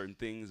over certain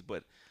things,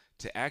 but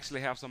to actually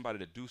have somebody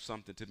to do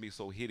something to me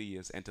so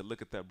hideous and to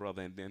look at that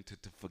brother and then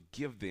to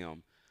forgive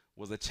them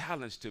was a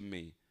challenge to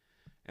me.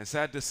 And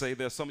sad to say,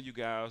 there's some of you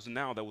guys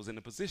now that was in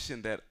a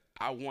position that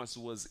I once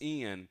was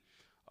in.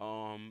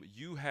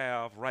 You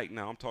have right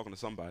now, I'm talking to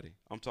somebody.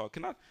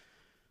 Can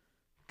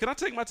I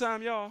take my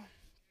time, y'all?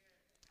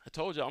 I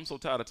told y'all I'm so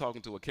tired of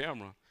talking to a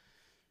camera.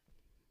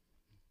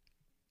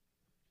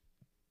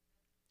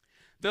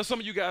 There's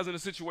some of you guys in a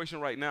situation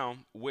right now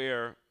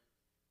where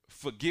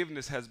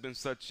forgiveness has been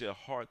such a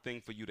hard thing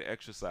for you to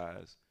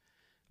exercise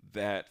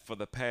that for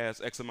the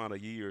past X amount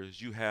of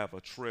years, you have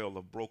a trail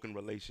of broken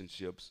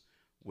relationships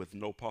with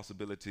no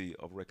possibility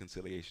of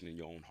reconciliation in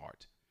your own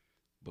heart,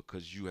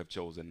 because you have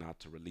chosen not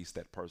to release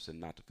that person,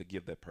 not to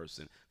forgive that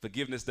person.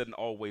 Forgiveness doesn't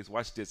always,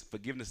 watch this,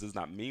 forgiveness does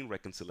not mean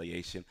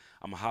reconciliation.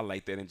 I'm going to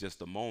highlight that in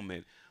just a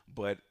moment.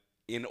 But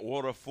in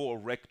order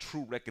for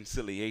true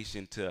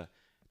reconciliation to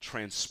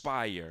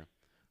transpire,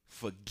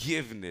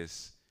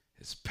 forgiveness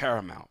is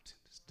paramount.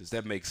 Does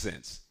that make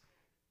sense?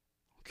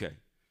 Okay.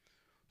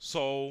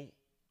 So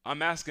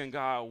I'm asking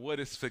God, what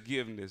is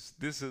forgiveness?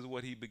 This is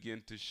what he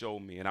began to show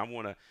me. And I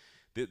want to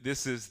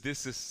This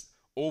is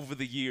over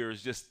the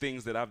years just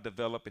things that I've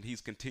developed, and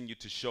he's continued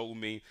to show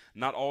me,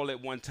 not all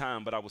at one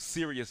time, but I was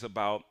serious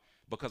about,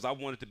 because I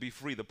wanted to be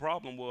free. The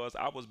problem was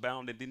I was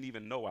bound and didn't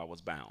even know I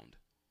was bound.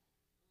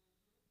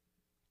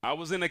 I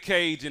was in a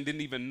cage and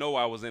didn't even know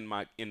I was in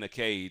the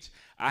cage.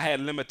 I had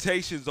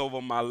limitations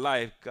over my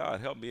life. God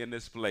help me in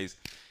this place.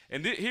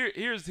 And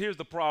here's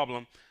the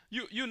problem.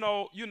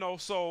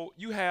 So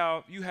you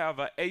have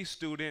a A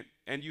student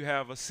and you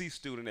have a C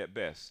student at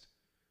best.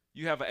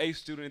 You have an A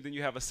student and then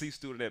you have a C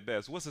student at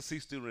best. What's a C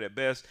student at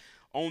best?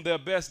 On their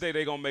best day,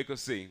 they're gonna make a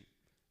C.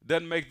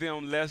 Doesn't make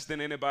them less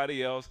than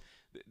anybody else.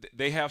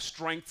 They have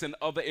strengths in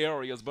other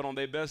areas, but on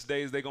their best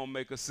days, they're gonna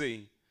make a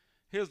C.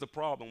 Here's the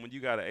problem: when you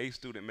got an A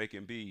student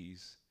making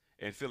B's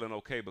and feeling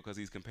okay because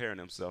he's comparing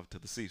himself to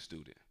the C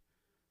student.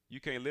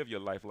 You can't live your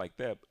life like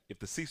that. If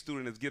the C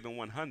student is given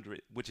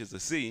 100, which is a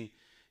C,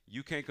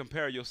 you can't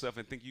compare yourself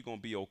and think you're going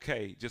to be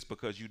okay just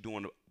because you're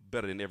doing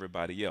better than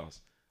everybody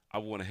else. I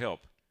want to help.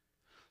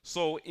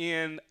 So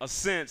in a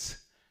sense,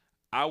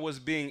 I was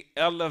being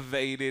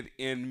elevated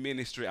in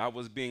ministry. I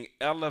was being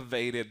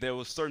elevated. There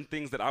were certain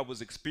things that I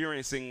was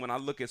experiencing. When I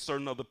look at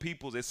certain other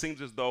people, it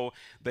seems as though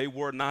they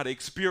were not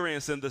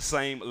experiencing the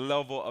same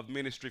level of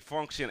ministry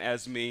function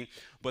as me,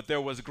 but there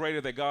was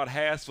greater that God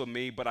has for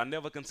me, but I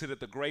never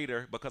considered the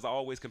greater because I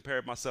always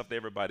compared myself to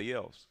everybody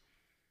else.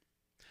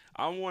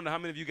 I wonder how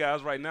many of you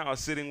guys right now are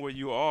sitting where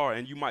you are,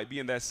 and you might be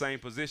in that same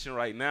position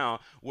right now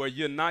where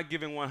you're not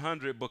giving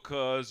 100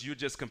 because you're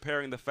just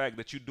comparing the fact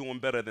that you're doing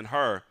better than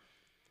her.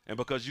 And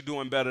because you're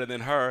doing better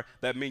than her,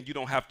 that means you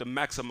don't have to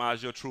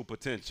maximize your true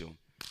potential.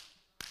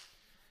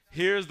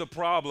 Here's the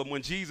problem.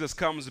 When Jesus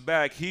comes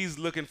back, he's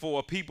looking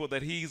for a people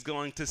that he's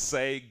going to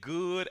say,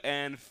 good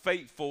and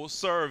faithful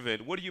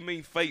servant. What do you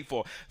mean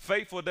faithful?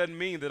 Faithful doesn't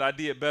mean that I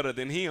did better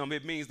than him.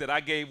 It means that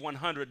I gave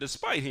 100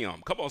 despite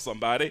him. Come on,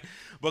 somebody.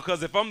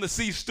 Because if I'm the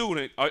C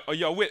student,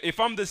 if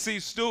I'm the C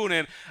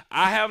student,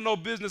 I have no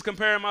business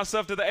comparing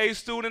myself to the A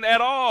student at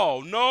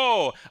all.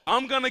 No,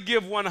 I'm going to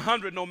give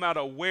 100 no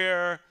matter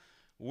where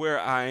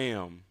I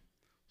am.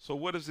 So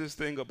what is this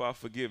thing about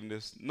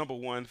forgiveness? Number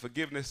one,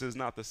 forgiveness is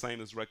not the same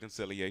as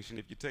reconciliation.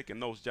 If you're taking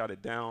notes, jot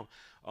it down.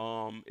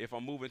 If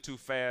I'm moving too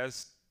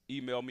fast,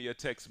 email me or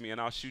text me and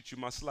I'll shoot you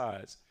my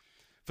slides.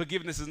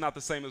 Forgiveness is not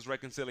the same as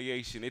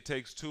reconciliation. It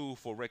takes two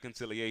for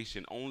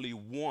reconciliation, only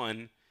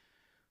one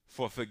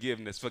for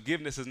forgiveness.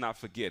 Forgiveness is not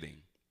forgetting.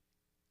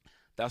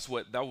 That's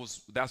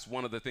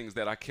one of the things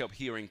that I kept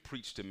hearing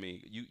preached to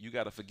me. You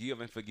got to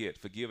forgive and forget,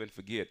 forgive and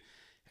forget.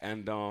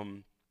 And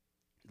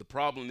the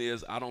problem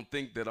is, I don't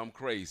think that I'm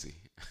crazy.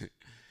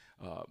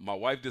 My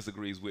wife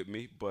disagrees with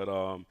me,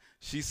 but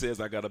she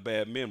says I got a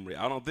bad memory.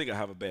 I don't think I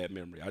have a bad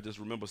memory. I just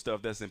remember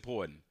stuff that's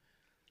important.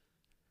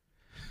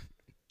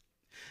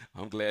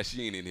 I'm glad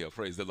she ain't in here.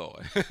 Praise the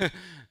Lord.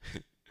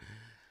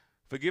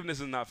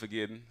 Forgiveness is not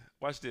forgetting.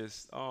 Watch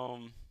this.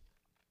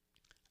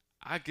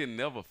 I can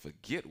never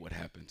forget what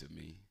happened to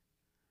me.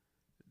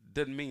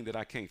 Doesn't mean that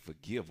I can't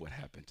forgive what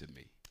happened to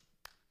me.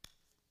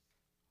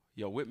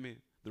 Y'all with me?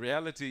 The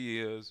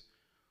reality is,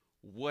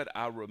 what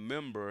I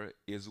remember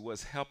is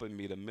what's helping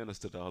me to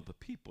minister to other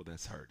people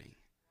that's hurting.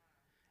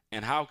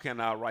 And how can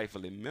I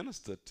rightfully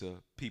minister to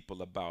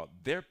people about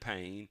their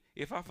pain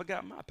if I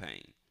forgot my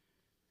pain?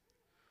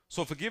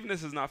 So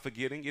forgiveness is not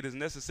forgetting. It is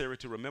necessary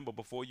to remember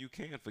before you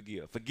can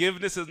forgive.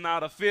 Forgiveness is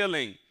not a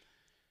feeling.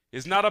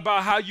 It's not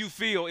about how you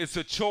feel. It's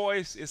a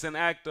choice. It's an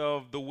act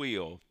of the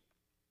will.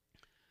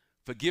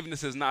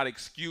 Forgiveness is not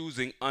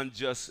excusing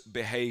unjust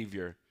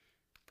behavior.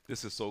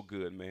 This is so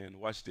good, man.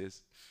 Watch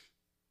this.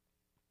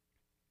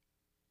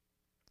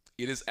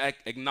 It is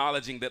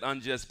acknowledging that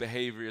unjust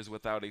behavior is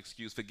without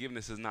excuse.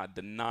 Forgiveness is not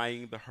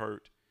denying the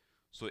hurt.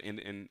 So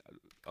in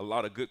a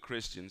lot of good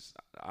Christians,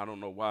 I don't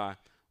know why,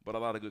 but a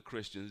lot of good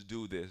Christians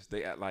do this.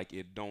 They act like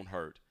it don't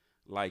hurt,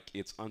 like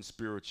it's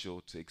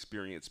unspiritual to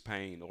experience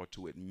pain or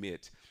to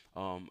admit.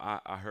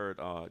 I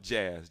heard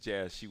Jazz,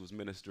 she was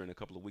ministering a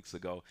couple of weeks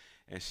ago,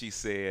 and she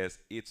says,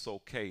 it's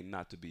okay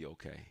not to be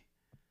okay.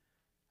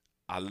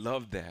 I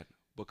love that.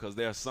 Because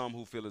there are some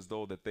who feel as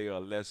though that they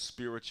are less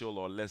spiritual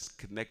or less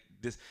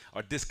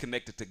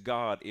disconnected to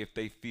God if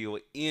they feel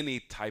any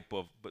type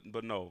of,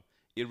 but no,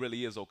 it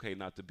really is okay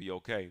not to be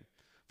okay.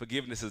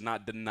 Forgiveness is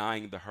not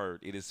denying the hurt.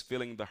 It is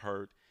feeling the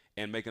hurt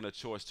and making a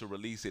choice to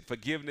release it.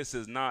 Forgiveness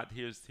is not,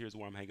 here's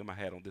where I'm hanging my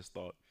hat on this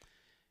thought.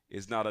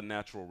 It's not a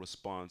natural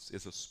response.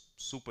 It's a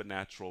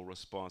supernatural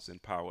response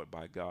empowered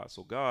by God.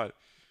 So God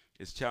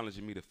is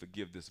challenging me to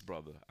forgive this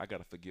brother. I got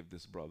to forgive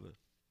this brother.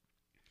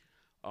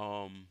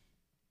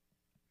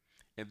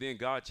 And then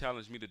God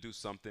challenged me to do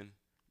something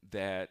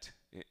that,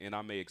 and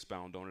I may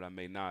expound on it, I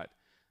may not,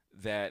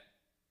 that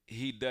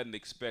he doesn't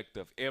expect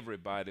of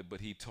everybody,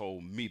 but he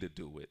told me to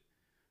do it.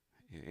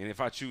 And if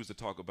I choose to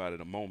talk about it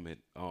in a moment,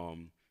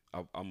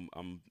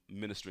 I'm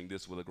ministering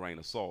this with a grain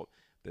of salt,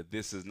 that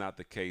this is not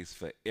the case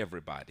for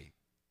everybody,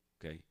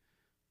 okay?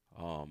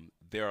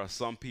 There are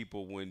some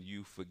people, when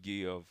you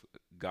forgive,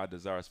 God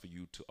desires for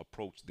you to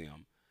approach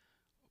them,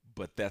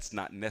 but that's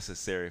not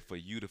necessary for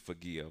you to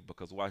forgive,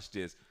 because watch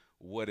this.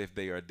 what if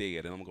they are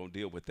dead? And I'm going to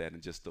deal with that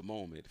in just a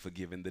moment,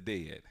 forgiving the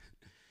dead.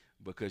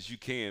 Because you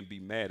can be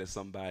mad at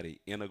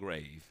somebody in a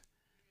grave.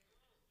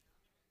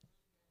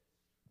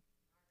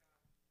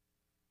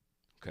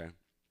 Okay.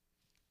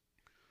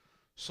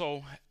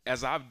 So,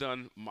 as I've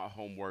done my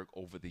homework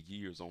over the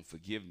years on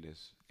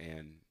forgiveness,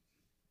 and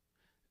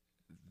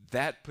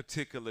that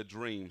particular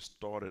dream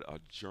started a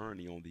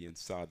journey on the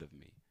inside of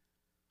me.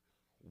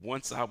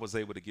 Once I was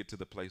able to get to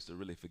the place to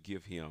really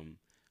forgive him,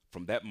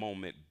 from that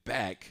moment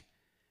back,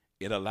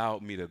 it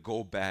allowed me to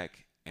go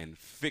back and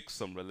fix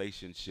some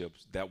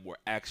relationships that were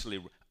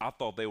actually, I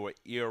thought they were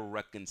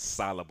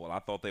irreconcilable. I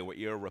thought they were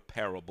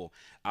irreparable.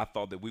 I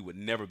thought that we would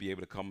never be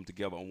able to come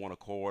together on one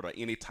accord or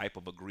any type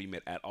of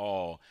agreement at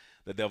all.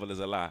 The devil is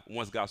a lie.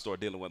 Once God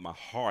started dealing with my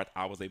heart,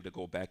 I was able to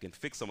go back and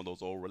fix some of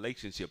those old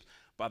relationships.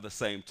 By the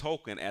same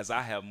token, as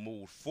I have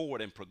moved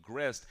forward and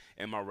progressed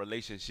in my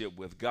relationship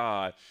with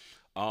God,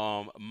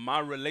 my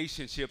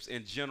relationships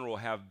in general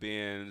have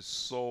been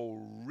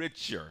so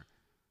richer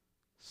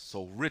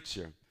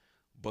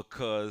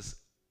because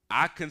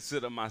I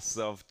consider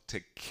myself to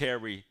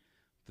carry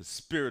the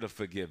spirit of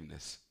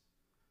forgiveness.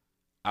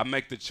 I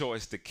make the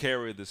choice to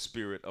carry the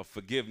spirit of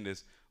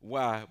forgiveness.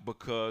 Why?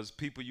 Because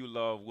people you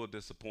love will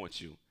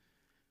disappoint you.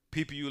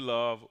 People you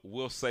love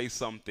will say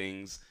some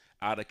things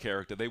out of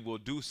character. They will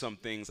do some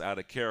things out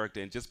of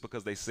character. And just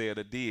because they said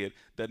or did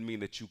doesn't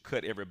mean that you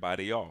cut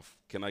everybody off.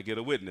 Can I get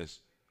a witness?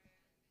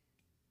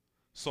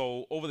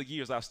 So over the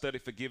years, I've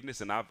studied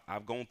forgiveness, and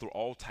I've gone through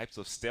all types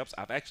of steps.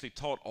 I've actually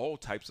taught all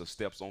types of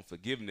steps on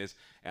forgiveness,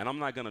 and I'm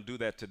not going to do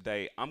that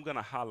today. I'm going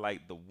to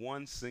highlight the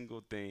one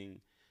single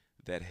thing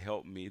that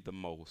helped me the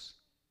most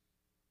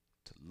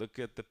to look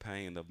at the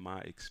pain of my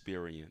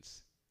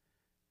experience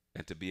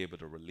and to be able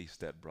to release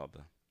that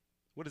brother.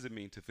 What does it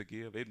mean to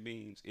forgive? It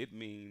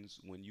means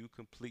when you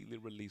completely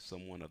release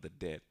someone of the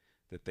debt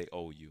that they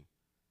owe you.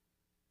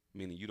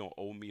 Meaning you don't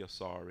owe me a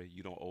sorry,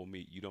 you don't owe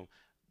me, you don't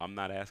I'm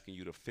not asking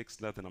you to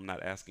fix nothing. I'm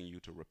not asking you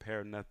to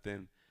repair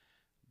nothing.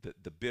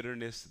 The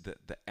bitterness,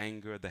 the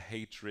anger, the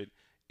hatred,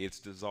 it's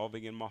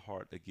dissolving in my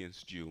heart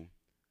against you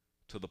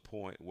to the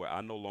point where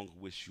I no longer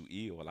wish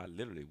you ill. I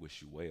literally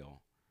wish you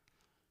well.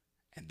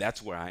 And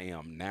that's where I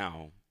am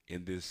now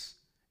in this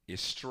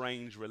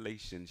estranged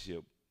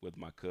relationship with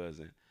my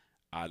cousin.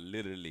 I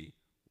literally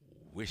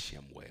wish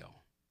him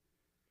well.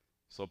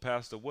 So,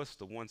 Pastor, what's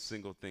the one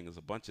single thing? There's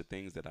a bunch of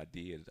things that I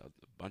did, a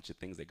bunch of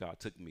things that God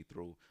took me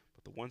through,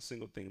 but the one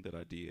single thing that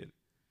I did.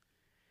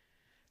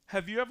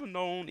 Have you ever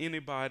known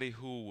anybody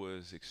who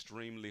was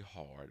extremely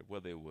hard,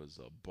 whether it was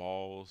a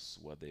boss,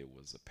 whether it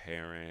was a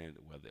parent,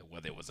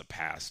 whether it was a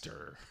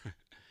pastor?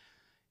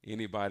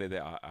 Anybody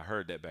that I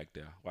heard that back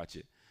there. Watch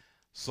it.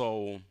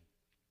 So,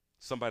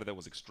 somebody that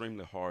was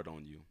extremely hard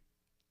on you.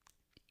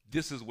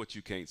 This is what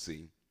you can't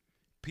see.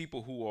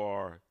 People who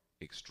are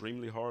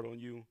extremely hard on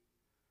you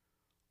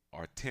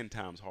are 10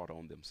 times harder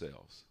on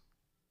themselves.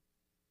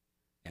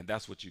 And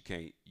that's what you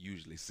can't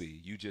usually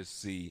see. You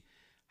just see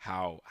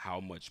how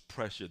much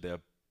pressure they're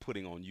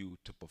putting on you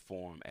to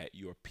perform at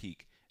your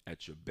peak,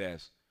 at your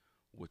best.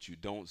 What you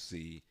don't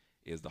see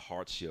is the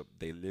hardship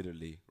they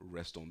literally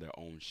rest on their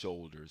own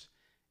shoulders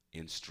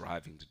in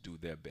striving to do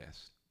their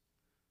best.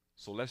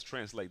 So let's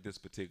translate this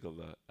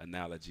particular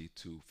analogy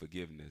to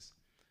forgiveness.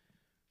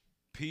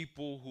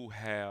 People who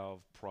have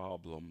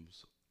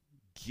problems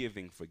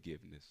giving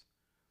forgiveness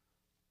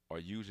are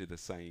usually the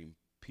same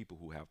people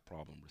who have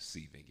problem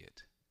receiving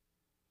it.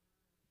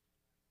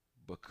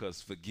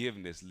 Because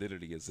forgiveness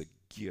literally is a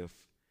gift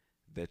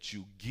that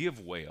you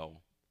give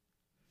well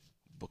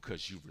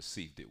because you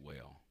received it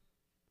well.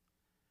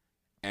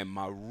 And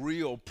my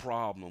real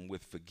problem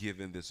with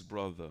forgiving this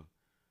brother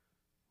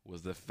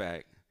was the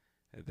fact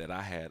that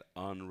I had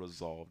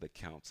unresolved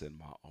accounts in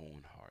my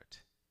own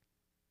heart.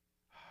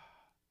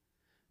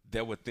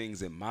 There were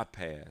things in my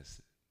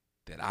past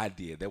that I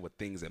did. There were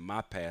things in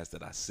my past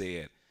that I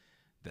said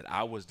that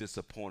I was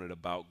disappointed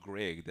about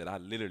Greg, that I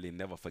literally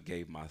never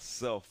forgave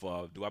myself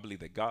of. Do I believe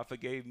that God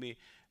forgave me?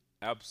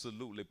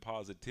 Absolutely,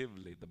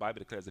 positively. The Bible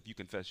declares if you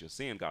confess your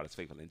sin, God is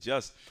faithful and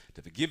just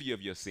to forgive you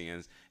of your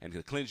sins and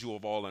to cleanse you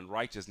of all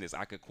unrighteousness.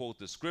 I could quote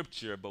the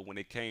scripture, but when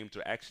it came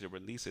to actually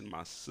releasing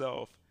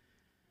myself,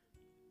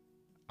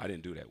 I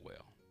didn't do that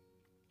well.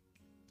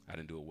 I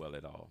didn't do it well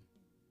at all.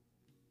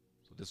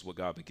 So this is what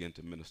God began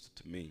to minister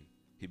to me.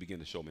 He began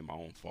to show me my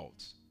own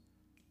faults.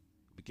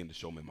 He began to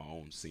show me my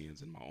own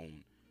sins and my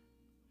own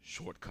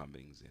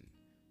shortcomings and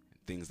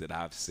things that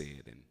I've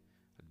said and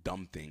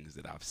dumb things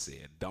that I've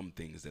said, dumb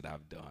things that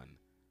I've done.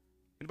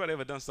 Anybody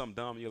ever done something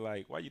dumb? You're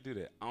like, why you do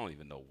that? I don't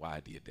even know why I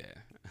did that.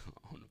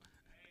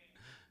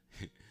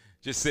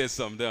 Just said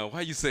something dumb.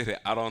 Why you say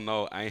that? I don't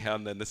know. I ain't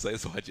have nothing to say,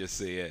 so I just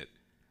said.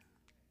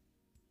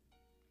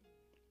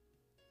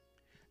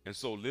 And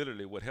so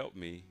literally what helped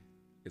me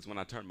is when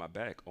I turned my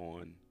back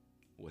on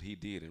what he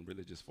did and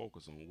really just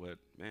focus on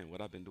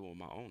what I've been doing in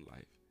my own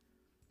life.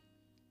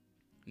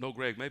 No,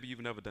 Greg, maybe you've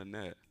never done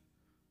that,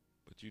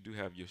 but you do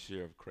have your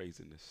share of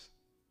craziness.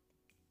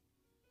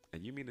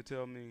 And you mean to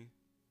tell me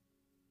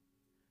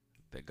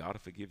that God will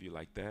forgive you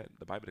like that.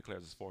 The Bible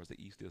declares as far as the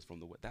east is from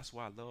the west. That's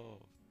why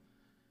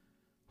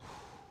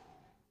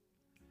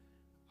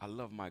I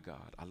love my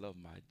God. I love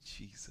my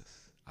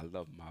Jesus. I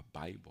love my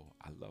Bible.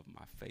 I love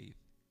my faith.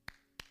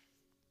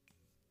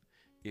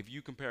 If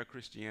you compare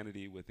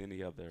Christianity with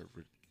any other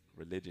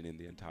religion in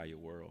the entire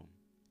world,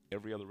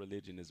 every other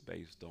religion is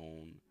based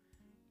on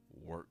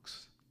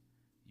works.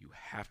 You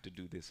have to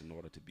do this in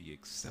order to be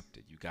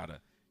accepted. You gotta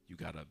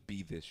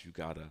be this.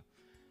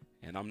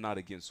 And I'm not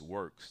against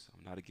works.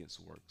 I'm not against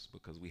works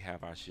because we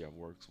have our share of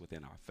works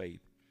within our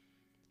faith.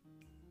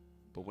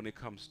 But when it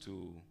comes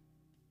to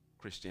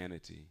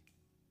Christianity,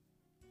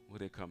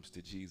 when it comes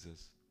to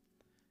Jesus,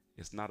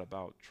 it's not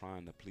about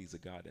trying to please a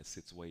God that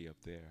sits way up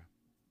there.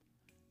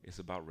 It's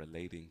about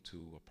relating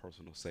to a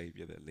personal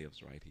Savior that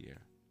lives right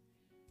here.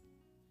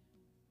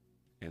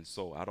 And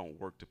so I don't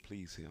work to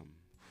please him.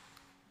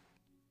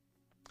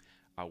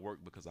 I work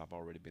because I've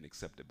already been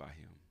accepted by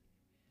him.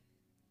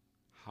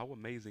 How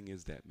amazing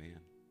is that, man?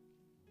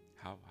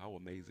 How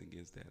amazing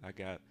is that? I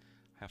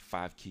have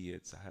 5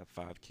 kids. I have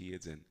 5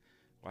 kids, and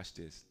watch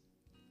this.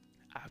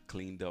 I've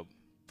cleaned up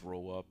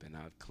throw up, and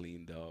I've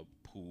cleaned up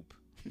poop.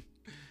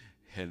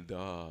 And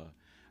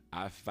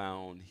I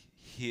found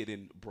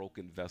hidden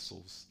broken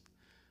vessels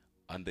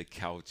under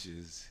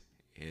couches,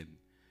 and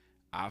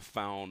I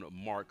found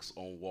marks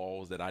on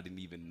walls that I didn't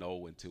even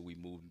know until we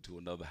moved into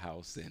another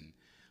house. And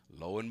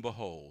lo and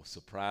behold,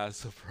 surprise,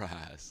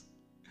 surprise.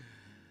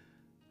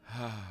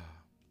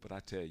 But I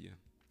tell you,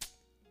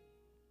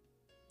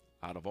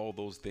 out of all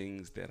those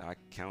things that I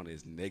count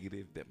as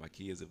negative that my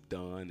kids have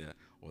done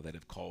or that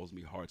have caused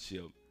me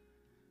hardship,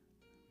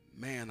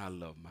 man, I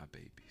love my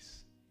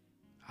babies.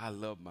 I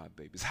love my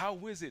babies.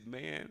 How is it,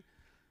 man?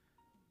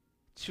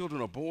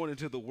 Children are born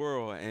into the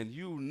world, and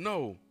you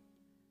know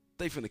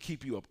they finna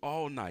keep you up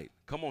all night.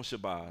 Come on,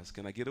 Shabazz,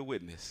 can I get a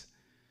witness?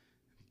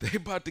 They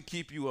about to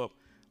keep you up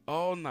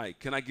all night.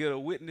 Can I get a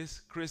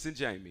witness? Chris and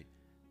Jamie.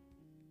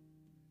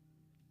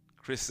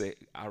 Chris said,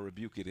 I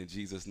rebuke it in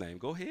Jesus' name.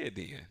 Go ahead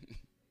then.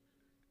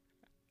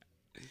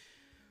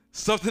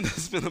 Something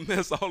that's been a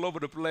mess all over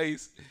the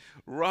place,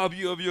 rob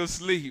you of your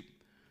sleep.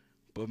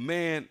 But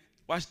man,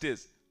 watch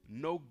this.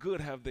 No good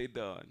have they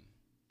done.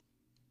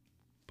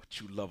 But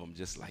you love them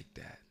just like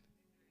that.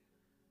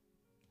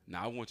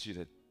 Now I want you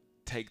to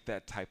take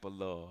that type of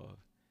love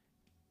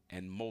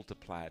and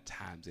multiply it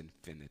times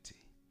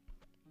infinity.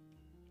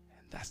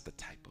 And that's the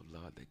type of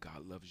love that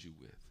God loves you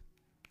with.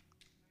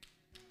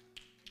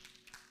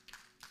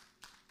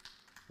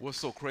 What's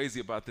so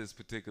crazy about this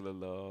particular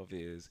love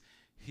is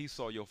he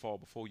saw your fall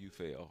before you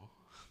fell.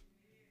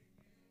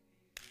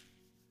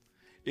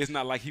 It's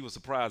not like he was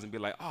surprised and be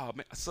like, oh,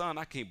 man, son,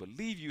 I can't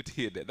believe you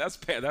did that.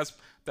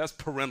 That's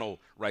parental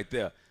right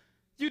there.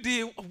 You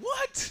did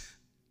what?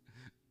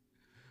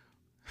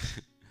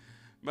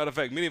 Matter of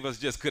fact, many of us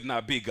just could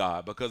not be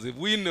God, because if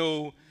we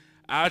knew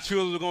our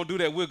children were going to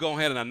do that, we're going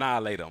ahead and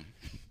annihilate them.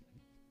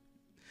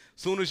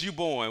 Soon as you're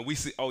born, we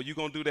see, oh, you're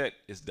going to do that?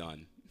 It's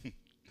done.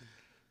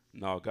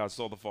 No, God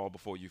saw the fall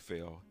before you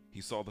fell. He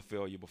saw the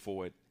failure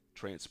before it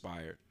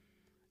transpired,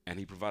 and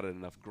he provided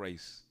enough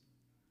grace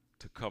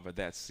to cover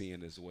that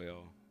sin as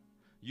well.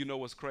 You know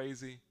what's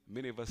crazy?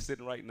 Many of us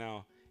sitting right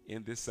now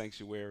in this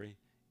sanctuary,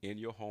 in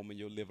your home, in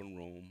your living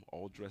room,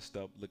 all dressed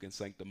up, looking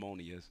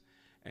sanctimonious,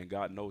 and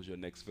God knows your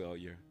next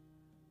failure,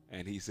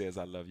 and he says,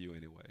 I love you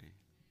anyway.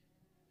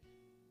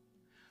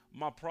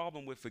 My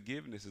problem with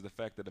forgiveness is the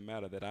fact of the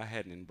matter that I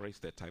hadn't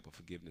embraced that type of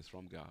forgiveness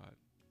from God.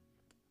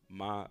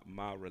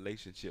 My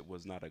relationship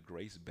was not a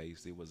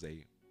grace-based, it was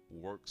a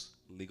works,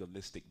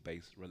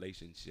 legalistic-based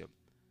relationship.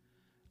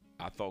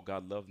 I thought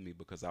God loved me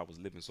because I was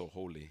living so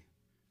holy,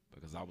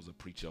 because I was a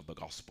preacher of the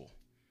gospel,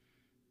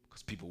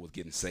 because people was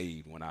getting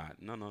saved when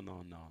no.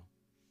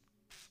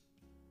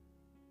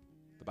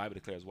 The Bible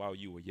declares, while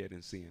you were yet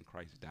in sin,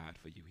 Christ died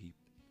for you. He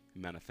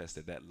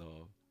manifested that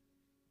love.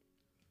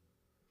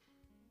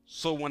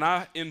 So when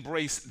I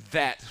embraced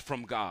that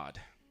from God,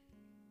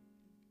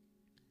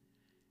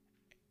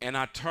 and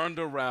I turned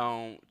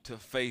around to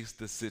face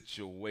the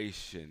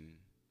situation,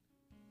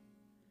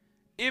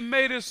 it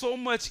made it so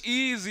much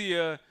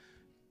easier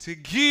to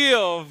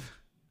give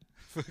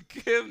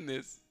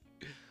forgiveness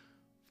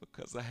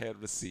because I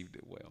had received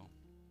it well.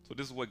 So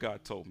this is what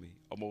God told me.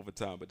 I'm over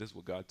time, but this is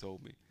what God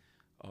told me.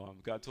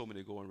 God told me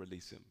to go and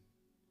release him.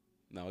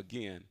 Now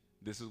again,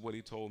 this is what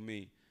he told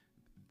me.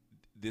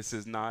 This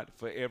is not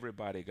for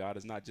everybody. God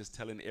is not just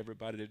telling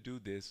everybody to do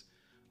this,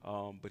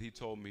 but he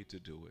told me to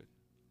do it.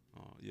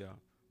 Yeah,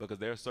 because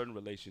there are certain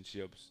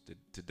relationships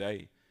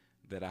today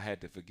that I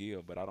had to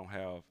forgive, but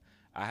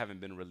I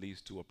haven't been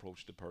released to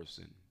approach the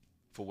person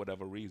for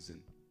whatever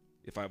reason.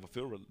 If I ever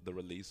feel the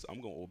release,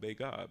 I'm going to obey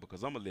God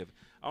because I'm going to live.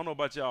 I don't know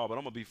about y'all, but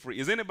I'm going to be free.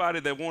 Is anybody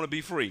that want to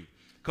be free?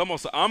 Come on,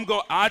 so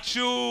I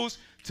choose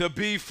to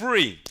be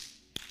free.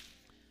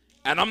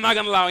 And I'm not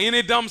going to allow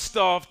any dumb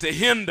stuff to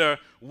hinder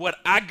what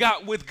I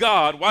got with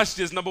God. Watch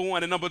this, number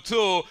one. And number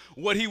two,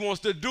 what he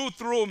wants to do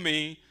through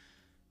me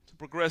to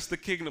progress the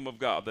kingdom of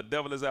God. The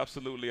devil is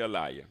absolutely a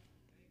liar.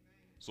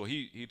 So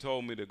he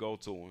told me to go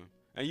to him.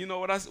 And you know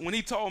what when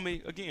he told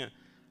me again,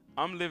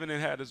 I'm living in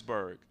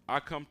Hattiesburg. I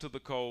come to the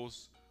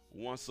coast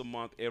once a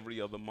month,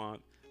 every other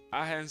month.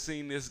 I hadn't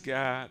seen this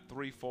guy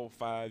 3, 4,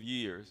 5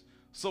 years.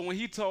 So when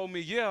he told me,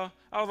 yeah,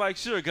 I was like,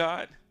 sure,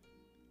 God,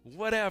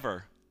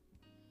 whatever.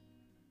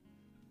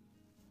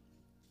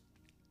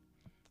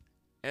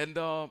 And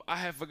I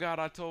had forgot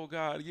I told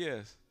God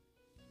yes.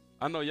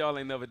 I know y'all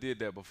ain't never did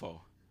that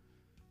before.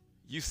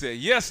 You said,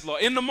 yes,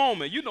 Lord. In the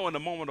moment, you know, in the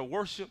moment of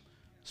worship,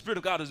 Spirit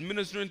of God is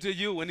ministering to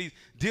you and he's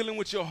dealing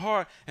with your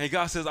heart. And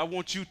God says, I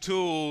want you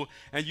to.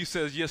 And you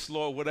says, yes,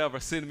 Lord, whatever.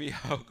 Send me,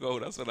 I'll go.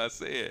 That's what I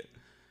said.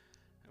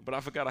 But I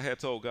forgot I had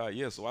told God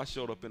yes. So I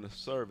showed up in the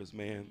service,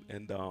 man.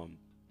 And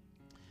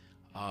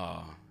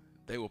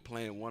they were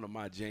playing one of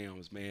my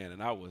jams, man.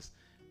 And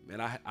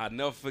I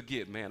never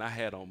forget, man. I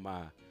had on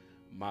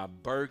my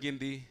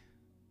burgundy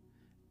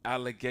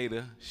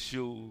alligator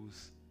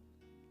shoes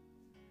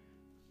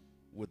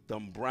with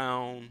them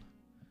brown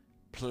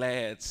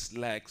plaid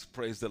slacks,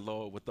 praise the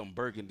Lord, with them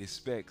burgundy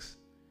specs,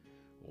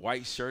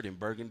 white shirt and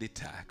burgundy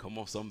tie. Come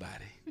on,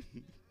 somebody.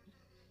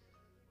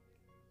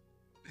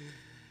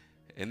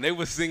 And they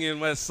were singing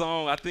that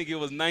song, I think it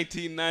was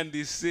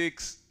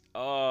 1996,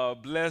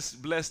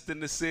 Blessed in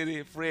the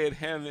City, Fred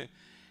Hammond.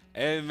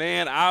 And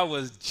man, I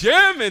was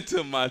jamming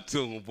to my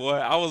tune, boy.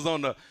 I was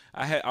on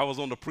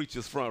the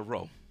preacher's front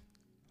row.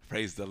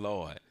 Praise the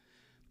Lord.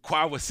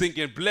 Choir was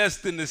singing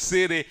Blessed in the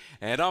City,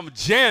 and I'm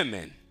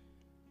jamming.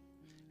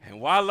 And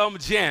while I'm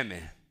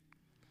jamming,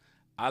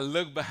 I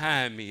looked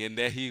behind me, and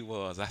there he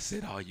was. I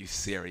said, are you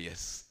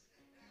serious?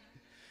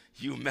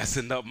 You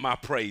messing up my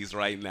praise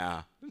right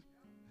now.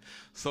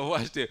 So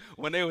watch this.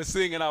 When they were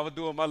singing, I was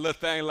doing my little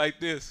thing like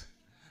this.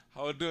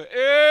 I was doing,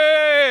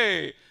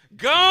 hey,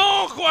 go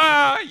on,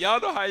 choir. Y'all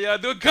know how y'all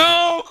do. Go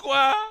on,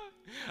 choir.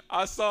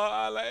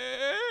 I like,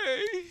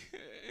 hey.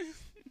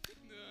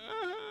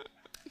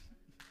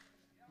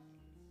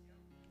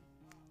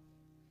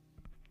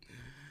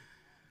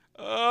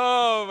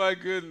 Oh my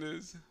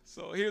goodness.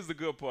 So here's the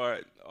good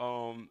part.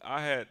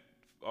 I had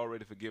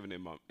already forgiven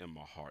him in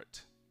my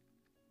heart.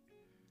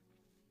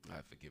 I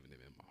had forgiven him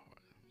in my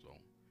heart. So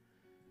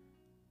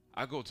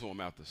I go to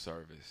him after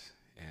service,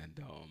 and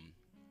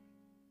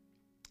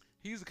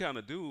he's the kind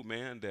of dude,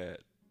 man,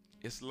 that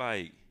it's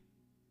like,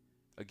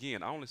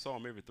 again, I only saw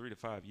him every 3 to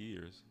 5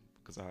 years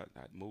because I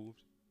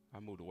moved. I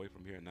moved away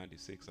from here in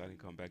 '96. I didn't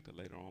come back till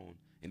later on.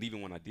 And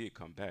even when I did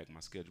come back,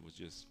 my schedule was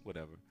just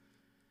whatever.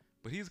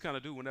 But he's the kind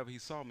of dude, whenever he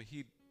saw me,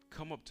 he'd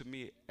come up to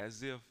me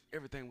as if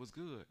everything was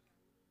good.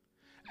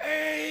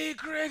 Hey,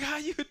 Craig, how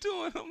you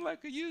doing? I'm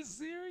like, are you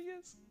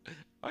serious?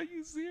 Are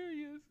you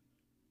serious?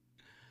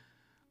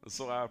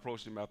 So I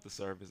approached him after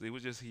service. It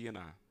was just he and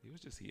I. It was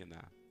just he and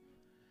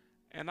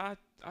I. And I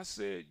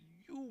said,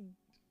 you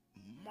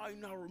might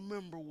not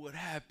remember what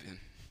happened,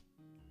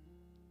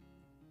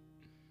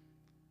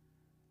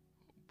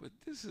 but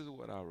this is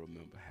what I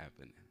remember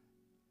happening.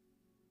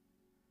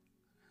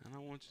 And I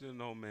want you to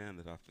know, man,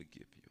 that I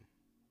forgive you.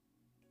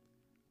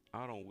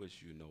 I don't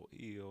wish you no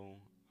ill.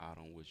 I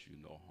don't wish you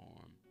no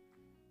harm.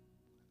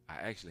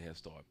 I actually had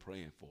started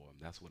praying for him.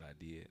 That's what I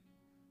did.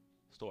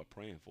 Start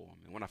praying for him.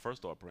 And when I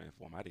first started praying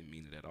for him, I didn't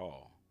mean it at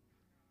all.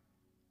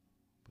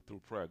 But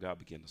through prayer, God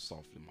began to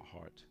soften my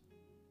heart.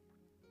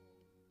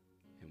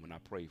 And when I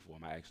prayed for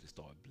him, I actually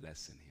started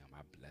blessing him.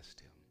 I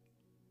blessed him.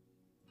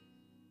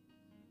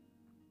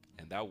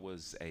 And that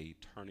was a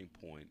turning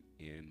point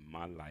in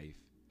my life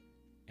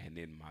and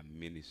in my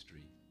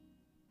ministry.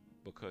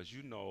 Because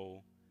you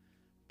know,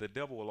 the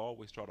devil will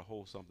always try to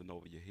hold something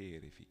over your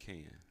head if he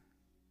can.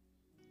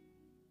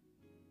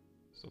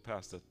 So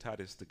Pastor, tie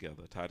this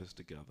together, tie this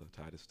together,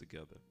 tie this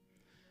together.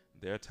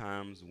 There are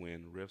times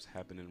when rifts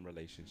happen in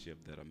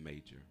relationship that are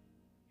major.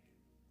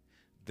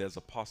 There's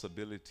a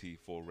possibility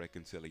for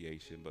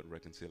reconciliation, but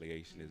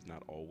reconciliation is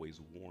not always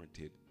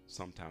warranted,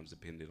 sometimes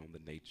depending on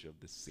the nature of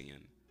the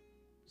sin.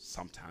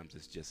 Sometimes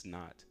it's just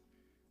not.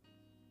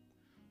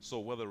 So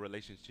whether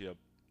relationship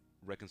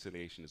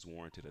reconciliation is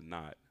warranted or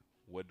not,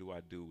 what do I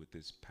do with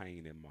this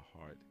pain in my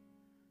heart?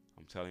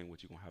 I'm telling you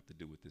what you're going to have to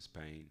do with this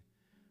pain.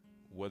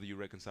 Whether you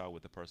reconcile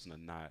with the person or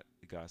not,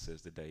 God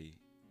says today,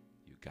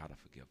 you got to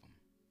forgive them.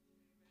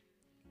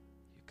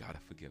 You got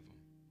to forgive them.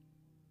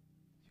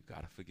 You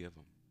got to forgive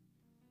them.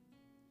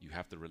 You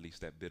have to release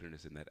that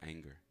bitterness and that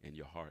anger in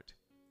your heart.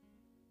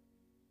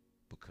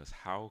 Because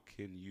how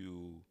can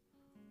you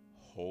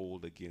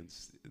hold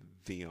against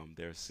them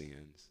their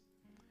sins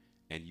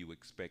and you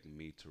expect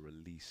me to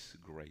release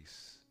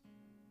grace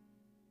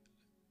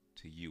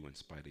to you in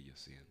spite of your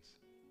sins?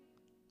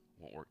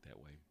 Won't work that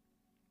way.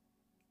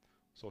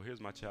 So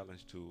here's my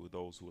challenge to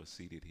those who are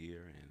seated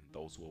here and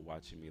those who are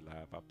watching me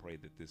live. I pray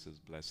that this is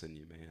blessing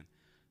you, man.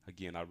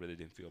 Again, I really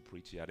didn't feel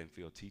preachy. I didn't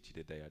feel teachy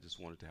today. I just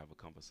wanted to have a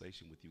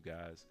conversation with you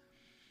guys.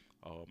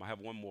 I have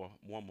one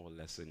more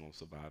lesson on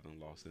surviving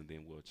loss, and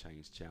then we'll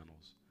change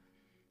channels.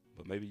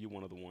 But maybe you're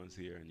one of the ones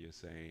here and you're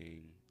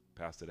saying,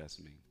 Pastor, that's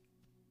me.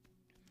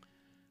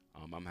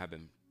 I'm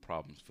having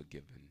problems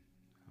forgiving.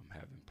 I'm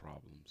having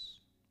problems.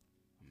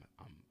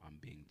 I'm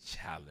being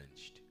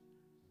challenged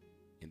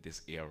in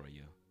this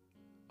area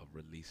of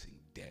releasing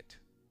debt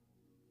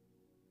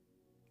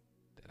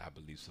that I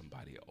believe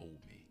somebody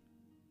owed me,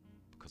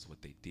 because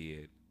what they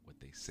did, what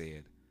they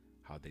said,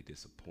 how they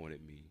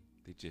disappointed me,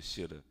 they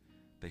should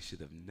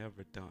have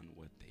never done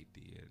what they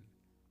did.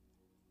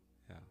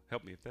 Yeah.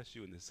 Help me, if that's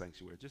you in this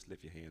sanctuary, just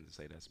lift your hands and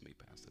say, that's me,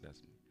 Pastor,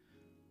 that's me.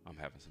 I'm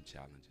having some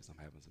challenges. I'm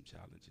having some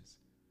challenges.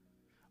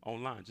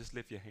 Online, just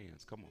lift your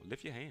hands. Come on,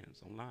 lift your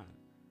hands online.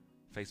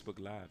 Facebook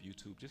Live,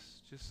 YouTube,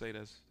 just say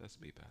that's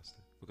me,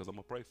 Pastor, because I'm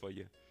going to pray for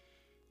you.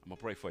 I'm going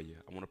to pray for you.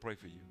 I want to pray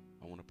for you.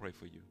 I want to pray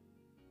for you.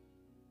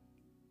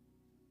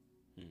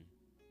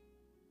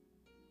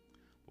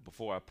 But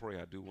before I pray,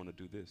 I do want to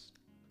do this.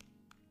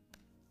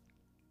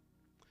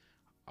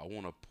 I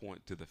want to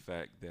point to the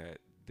fact that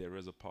there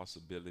is a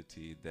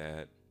possibility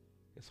that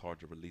it's hard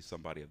to release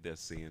somebody of their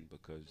sin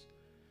because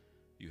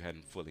you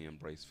hadn't fully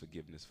embraced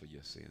forgiveness for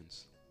your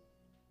sins.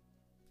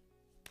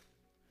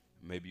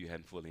 Maybe you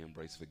hadn't fully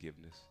embraced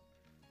forgiveness.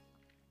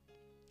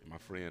 And my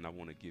friend, I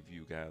want to give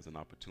you guys an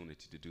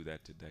opportunity to do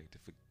that today,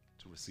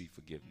 to receive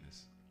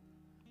forgiveness.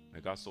 Now,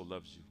 God so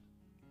loves you.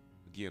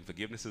 Again,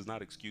 forgiveness is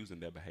not excusing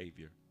their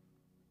behavior.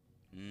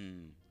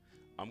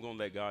 I'm going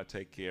to let God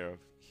take care of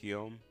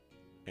him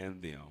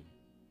and them.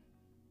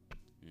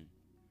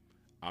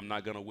 I'm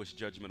not going to wish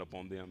judgment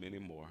upon them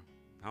anymore.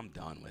 I'm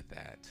done with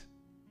that.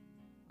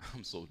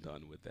 I'm so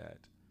done with that.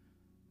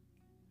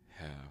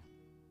 Yeah.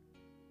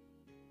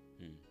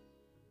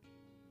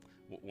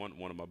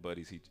 One of my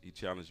buddies, he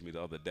challenged me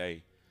the other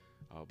day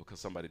because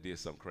somebody did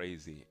something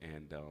crazy,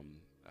 and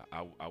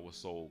I was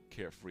so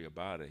carefree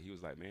about it. He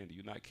was like, man, do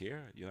you not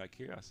care? You not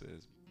care? I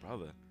says,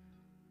 brother,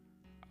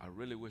 I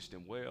really wish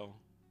them well.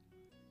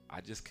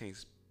 I just can't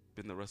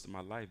spend the rest of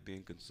my life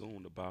being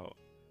consumed about,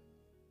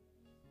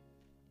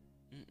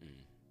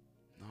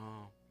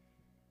 no,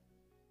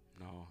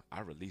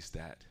 I release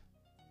that.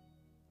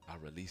 I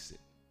release it.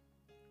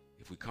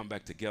 If we come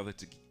back together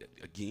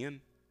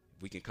again,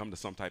 if we can come to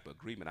some type of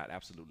agreement, I'd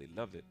absolutely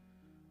love it.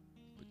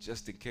 But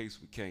just in case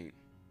we can't,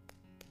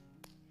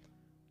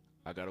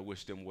 I got to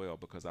wish them well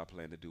because I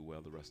plan to do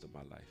well the rest of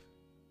my life.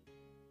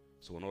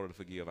 So in order to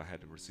forgive, I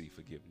had to receive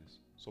forgiveness.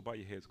 So bow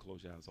your heads,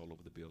 close your eyes all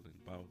over the building.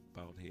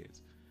 Bowed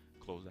heads.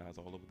 Close eyes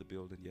all over the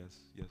building. Yes,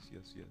 yes,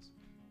 yes, yes.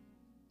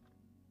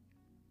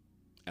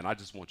 And I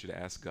just want you to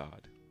ask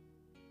God.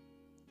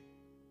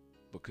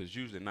 Because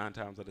usually 9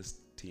 times out of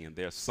 10,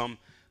 there's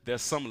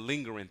some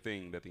lingering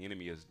thing that the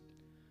enemy is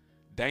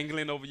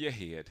dangling over your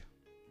head.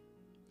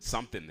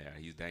 Something there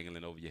he's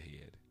dangling over your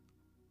head.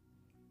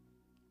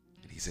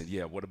 And he said,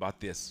 yeah, what about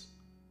this?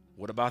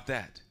 What about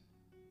that?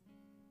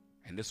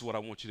 And this is what I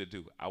want you to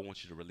do. I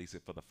want you to release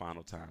it for the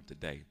final time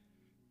today.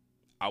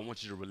 I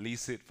want you to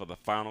release it for the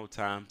final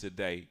time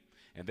today.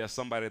 And there's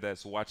somebody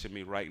that's watching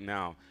me right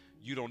now.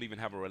 You don't even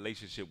have a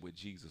relationship with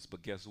Jesus,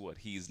 but guess what?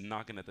 He's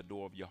knocking at the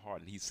door of your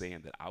heart, and he's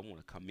saying that I want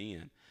to come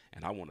in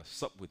and I want to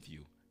sup with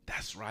you.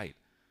 That's right.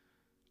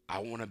 I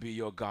want to be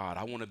your God.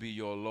 I want to be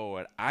your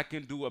Lord. I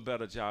can do a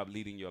better job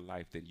leading your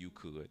life than you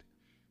could.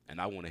 And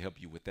I want to help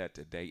you with that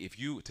today.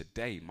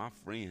 Today, my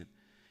friend,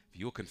 if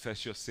you'll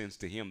confess your sins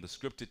to him, the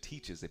scripture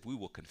teaches if we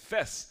will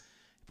confess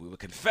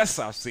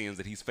our sins,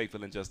 that he's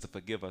faithful and just to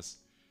forgive us.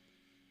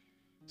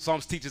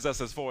 Psalms teaches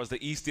us as far as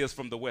the east is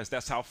from the west.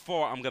 That's how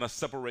far I'm going to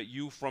separate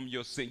you from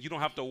your sin. You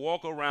don't have to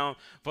walk around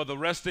for the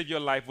rest of your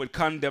life with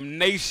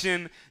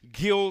condemnation,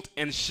 guilt,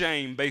 and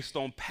shame based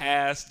on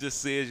past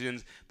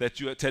decisions that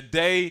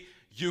today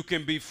you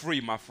can be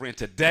free, my friend.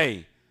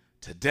 Today,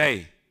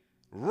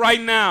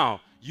 right now,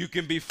 you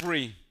can be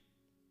free.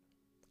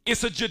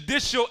 It's a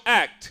judicial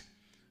act.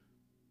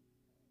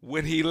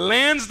 When he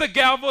lands the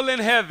gavel in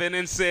heaven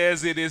and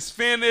says it is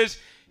finished,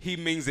 he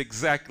means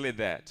exactly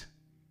that.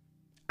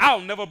 I'll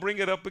never bring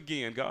it up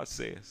again, God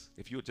says.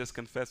 If you'll just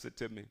confess it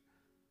to me.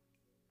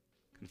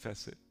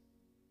 Confess it.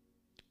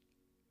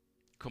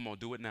 Come on,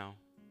 do it now.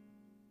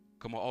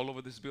 Come on, all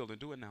over this building.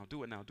 Do it now,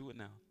 do it now, do it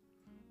now.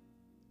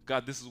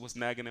 God, this is what's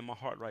nagging in my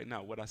heart right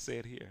now, what I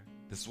said here.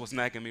 This is what's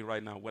nagging me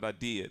right now, what I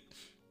did.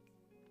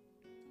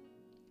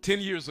 10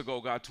 years ago,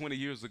 God, 20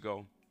 years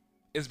ago.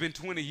 It's been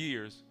 20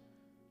 years,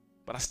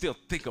 but I still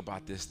think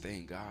about this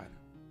thing, God.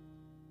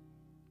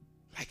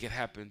 Like it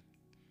happened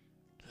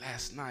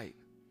last night.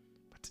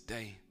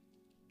 Today,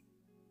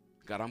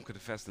 God, I'm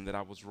confessing that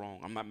I was wrong.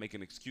 I'm not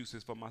making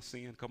excuses for my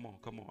sin. Come on.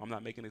 I'm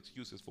not making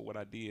excuses for what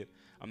I did.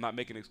 I'm not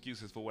making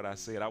excuses for what I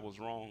said. I was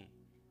wrong.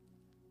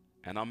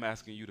 And I'm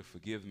asking you to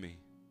forgive me.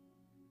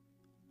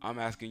 I'm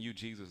asking you,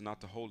 Jesus,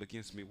 not to hold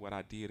against me what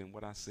I did and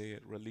what I said.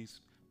 Release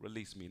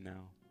me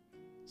now.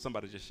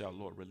 Somebody just shout,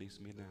 Lord,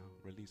 release me now.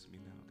 Release me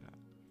now, God.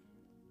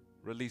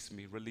 Release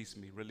me,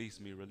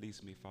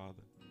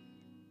 Father.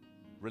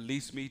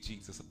 Release me,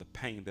 Jesus, of the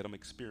pain that I'm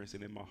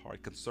experiencing in my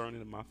heart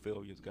concerning my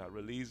failures, God.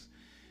 Release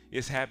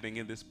is happening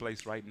in this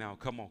place right now.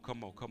 Come on.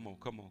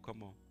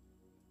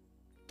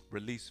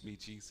 Release me,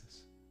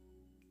 Jesus.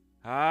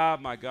 Ah,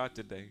 my God,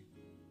 today.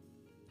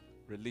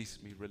 Release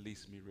me.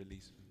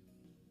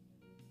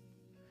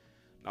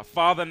 Now,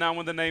 Father, now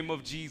in the name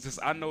of Jesus,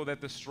 I know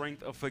that the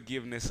strength of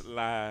forgiveness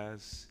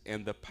lies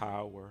in the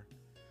power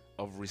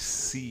of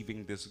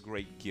receiving this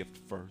great gift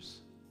first.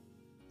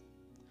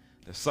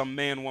 There's some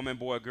man, woman,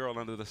 boy, girl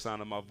under the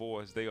sound of my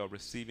voice. They are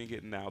receiving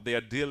it now. They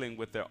are dealing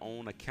with their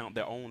own account,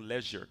 their own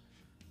leisure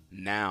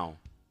now.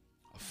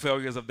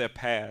 Failures of their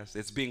past.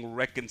 It's being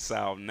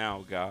reconciled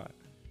now, God.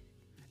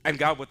 And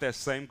God, with that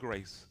same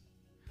grace,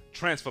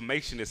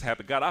 transformation is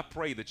happening. God, I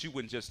pray that you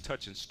wouldn't just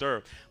touch and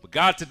stir. But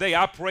God, today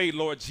I pray,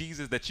 Lord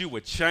Jesus, that you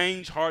would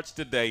change hearts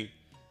today.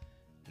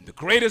 And the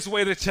greatest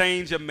way to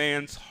change a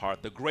man's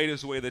heart, the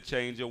greatest way to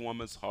change a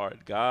woman's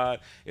heart,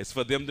 God, is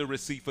for them to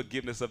receive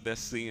forgiveness of their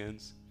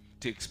sins,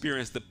 to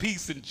experience the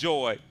peace and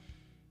joy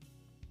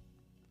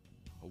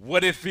of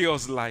what it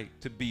feels like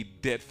to be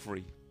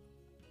debt-free.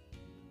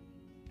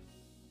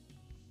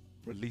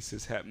 Release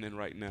is happening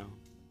right now.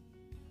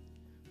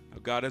 Now,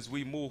 God, as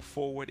we move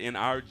forward in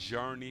our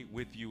journey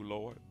with you,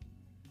 Lord,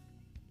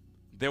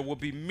 there will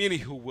be many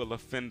who will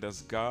offend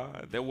us,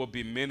 God. There will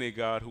be many,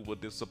 God, who will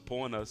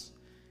disappoint us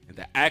in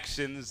their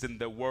actions, in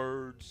their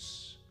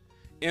words,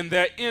 in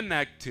their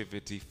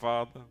inactivity,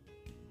 Father.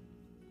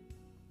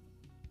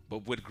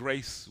 But with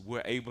grace,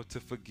 we're able to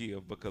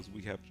forgive because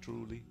we have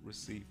truly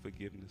received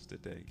forgiveness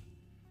today.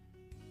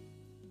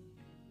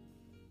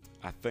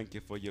 I thank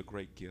you for your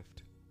great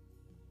gift.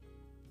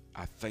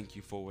 I thank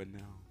you for it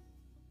now.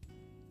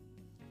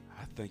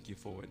 I thank you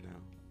for it now.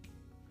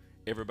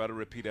 Everybody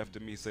repeat after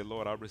me. Say,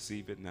 Lord, I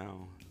receive it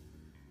now.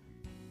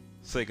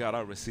 Say, God,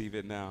 I receive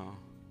it now.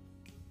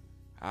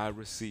 I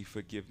receive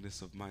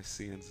forgiveness of my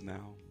sins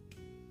now.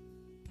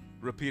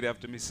 Repeat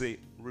after me.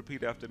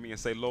 Repeat after me and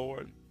say,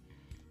 Lord,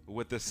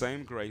 with the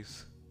same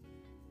grace,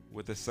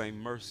 with the same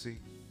mercy,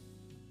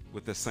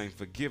 with the same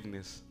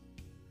forgiveness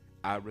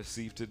I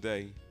receive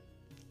today,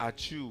 I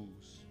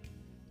choose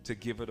to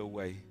give it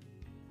away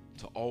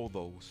to all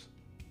those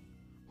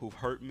who've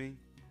hurt me,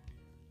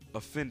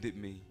 offended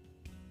me,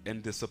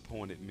 and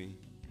disappointed me.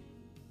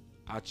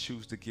 I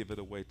choose to give it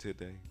away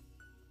today.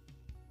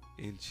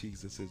 In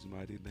Jesus'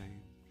 mighty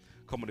name.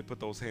 Come on and put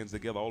those hands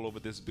together all over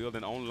this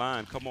building,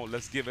 online. Come on,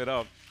 let's give it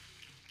up.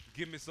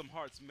 Give me some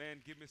hearts,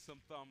 man. Give me some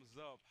thumbs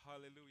up.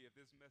 Hallelujah. If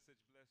this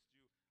message blessed you.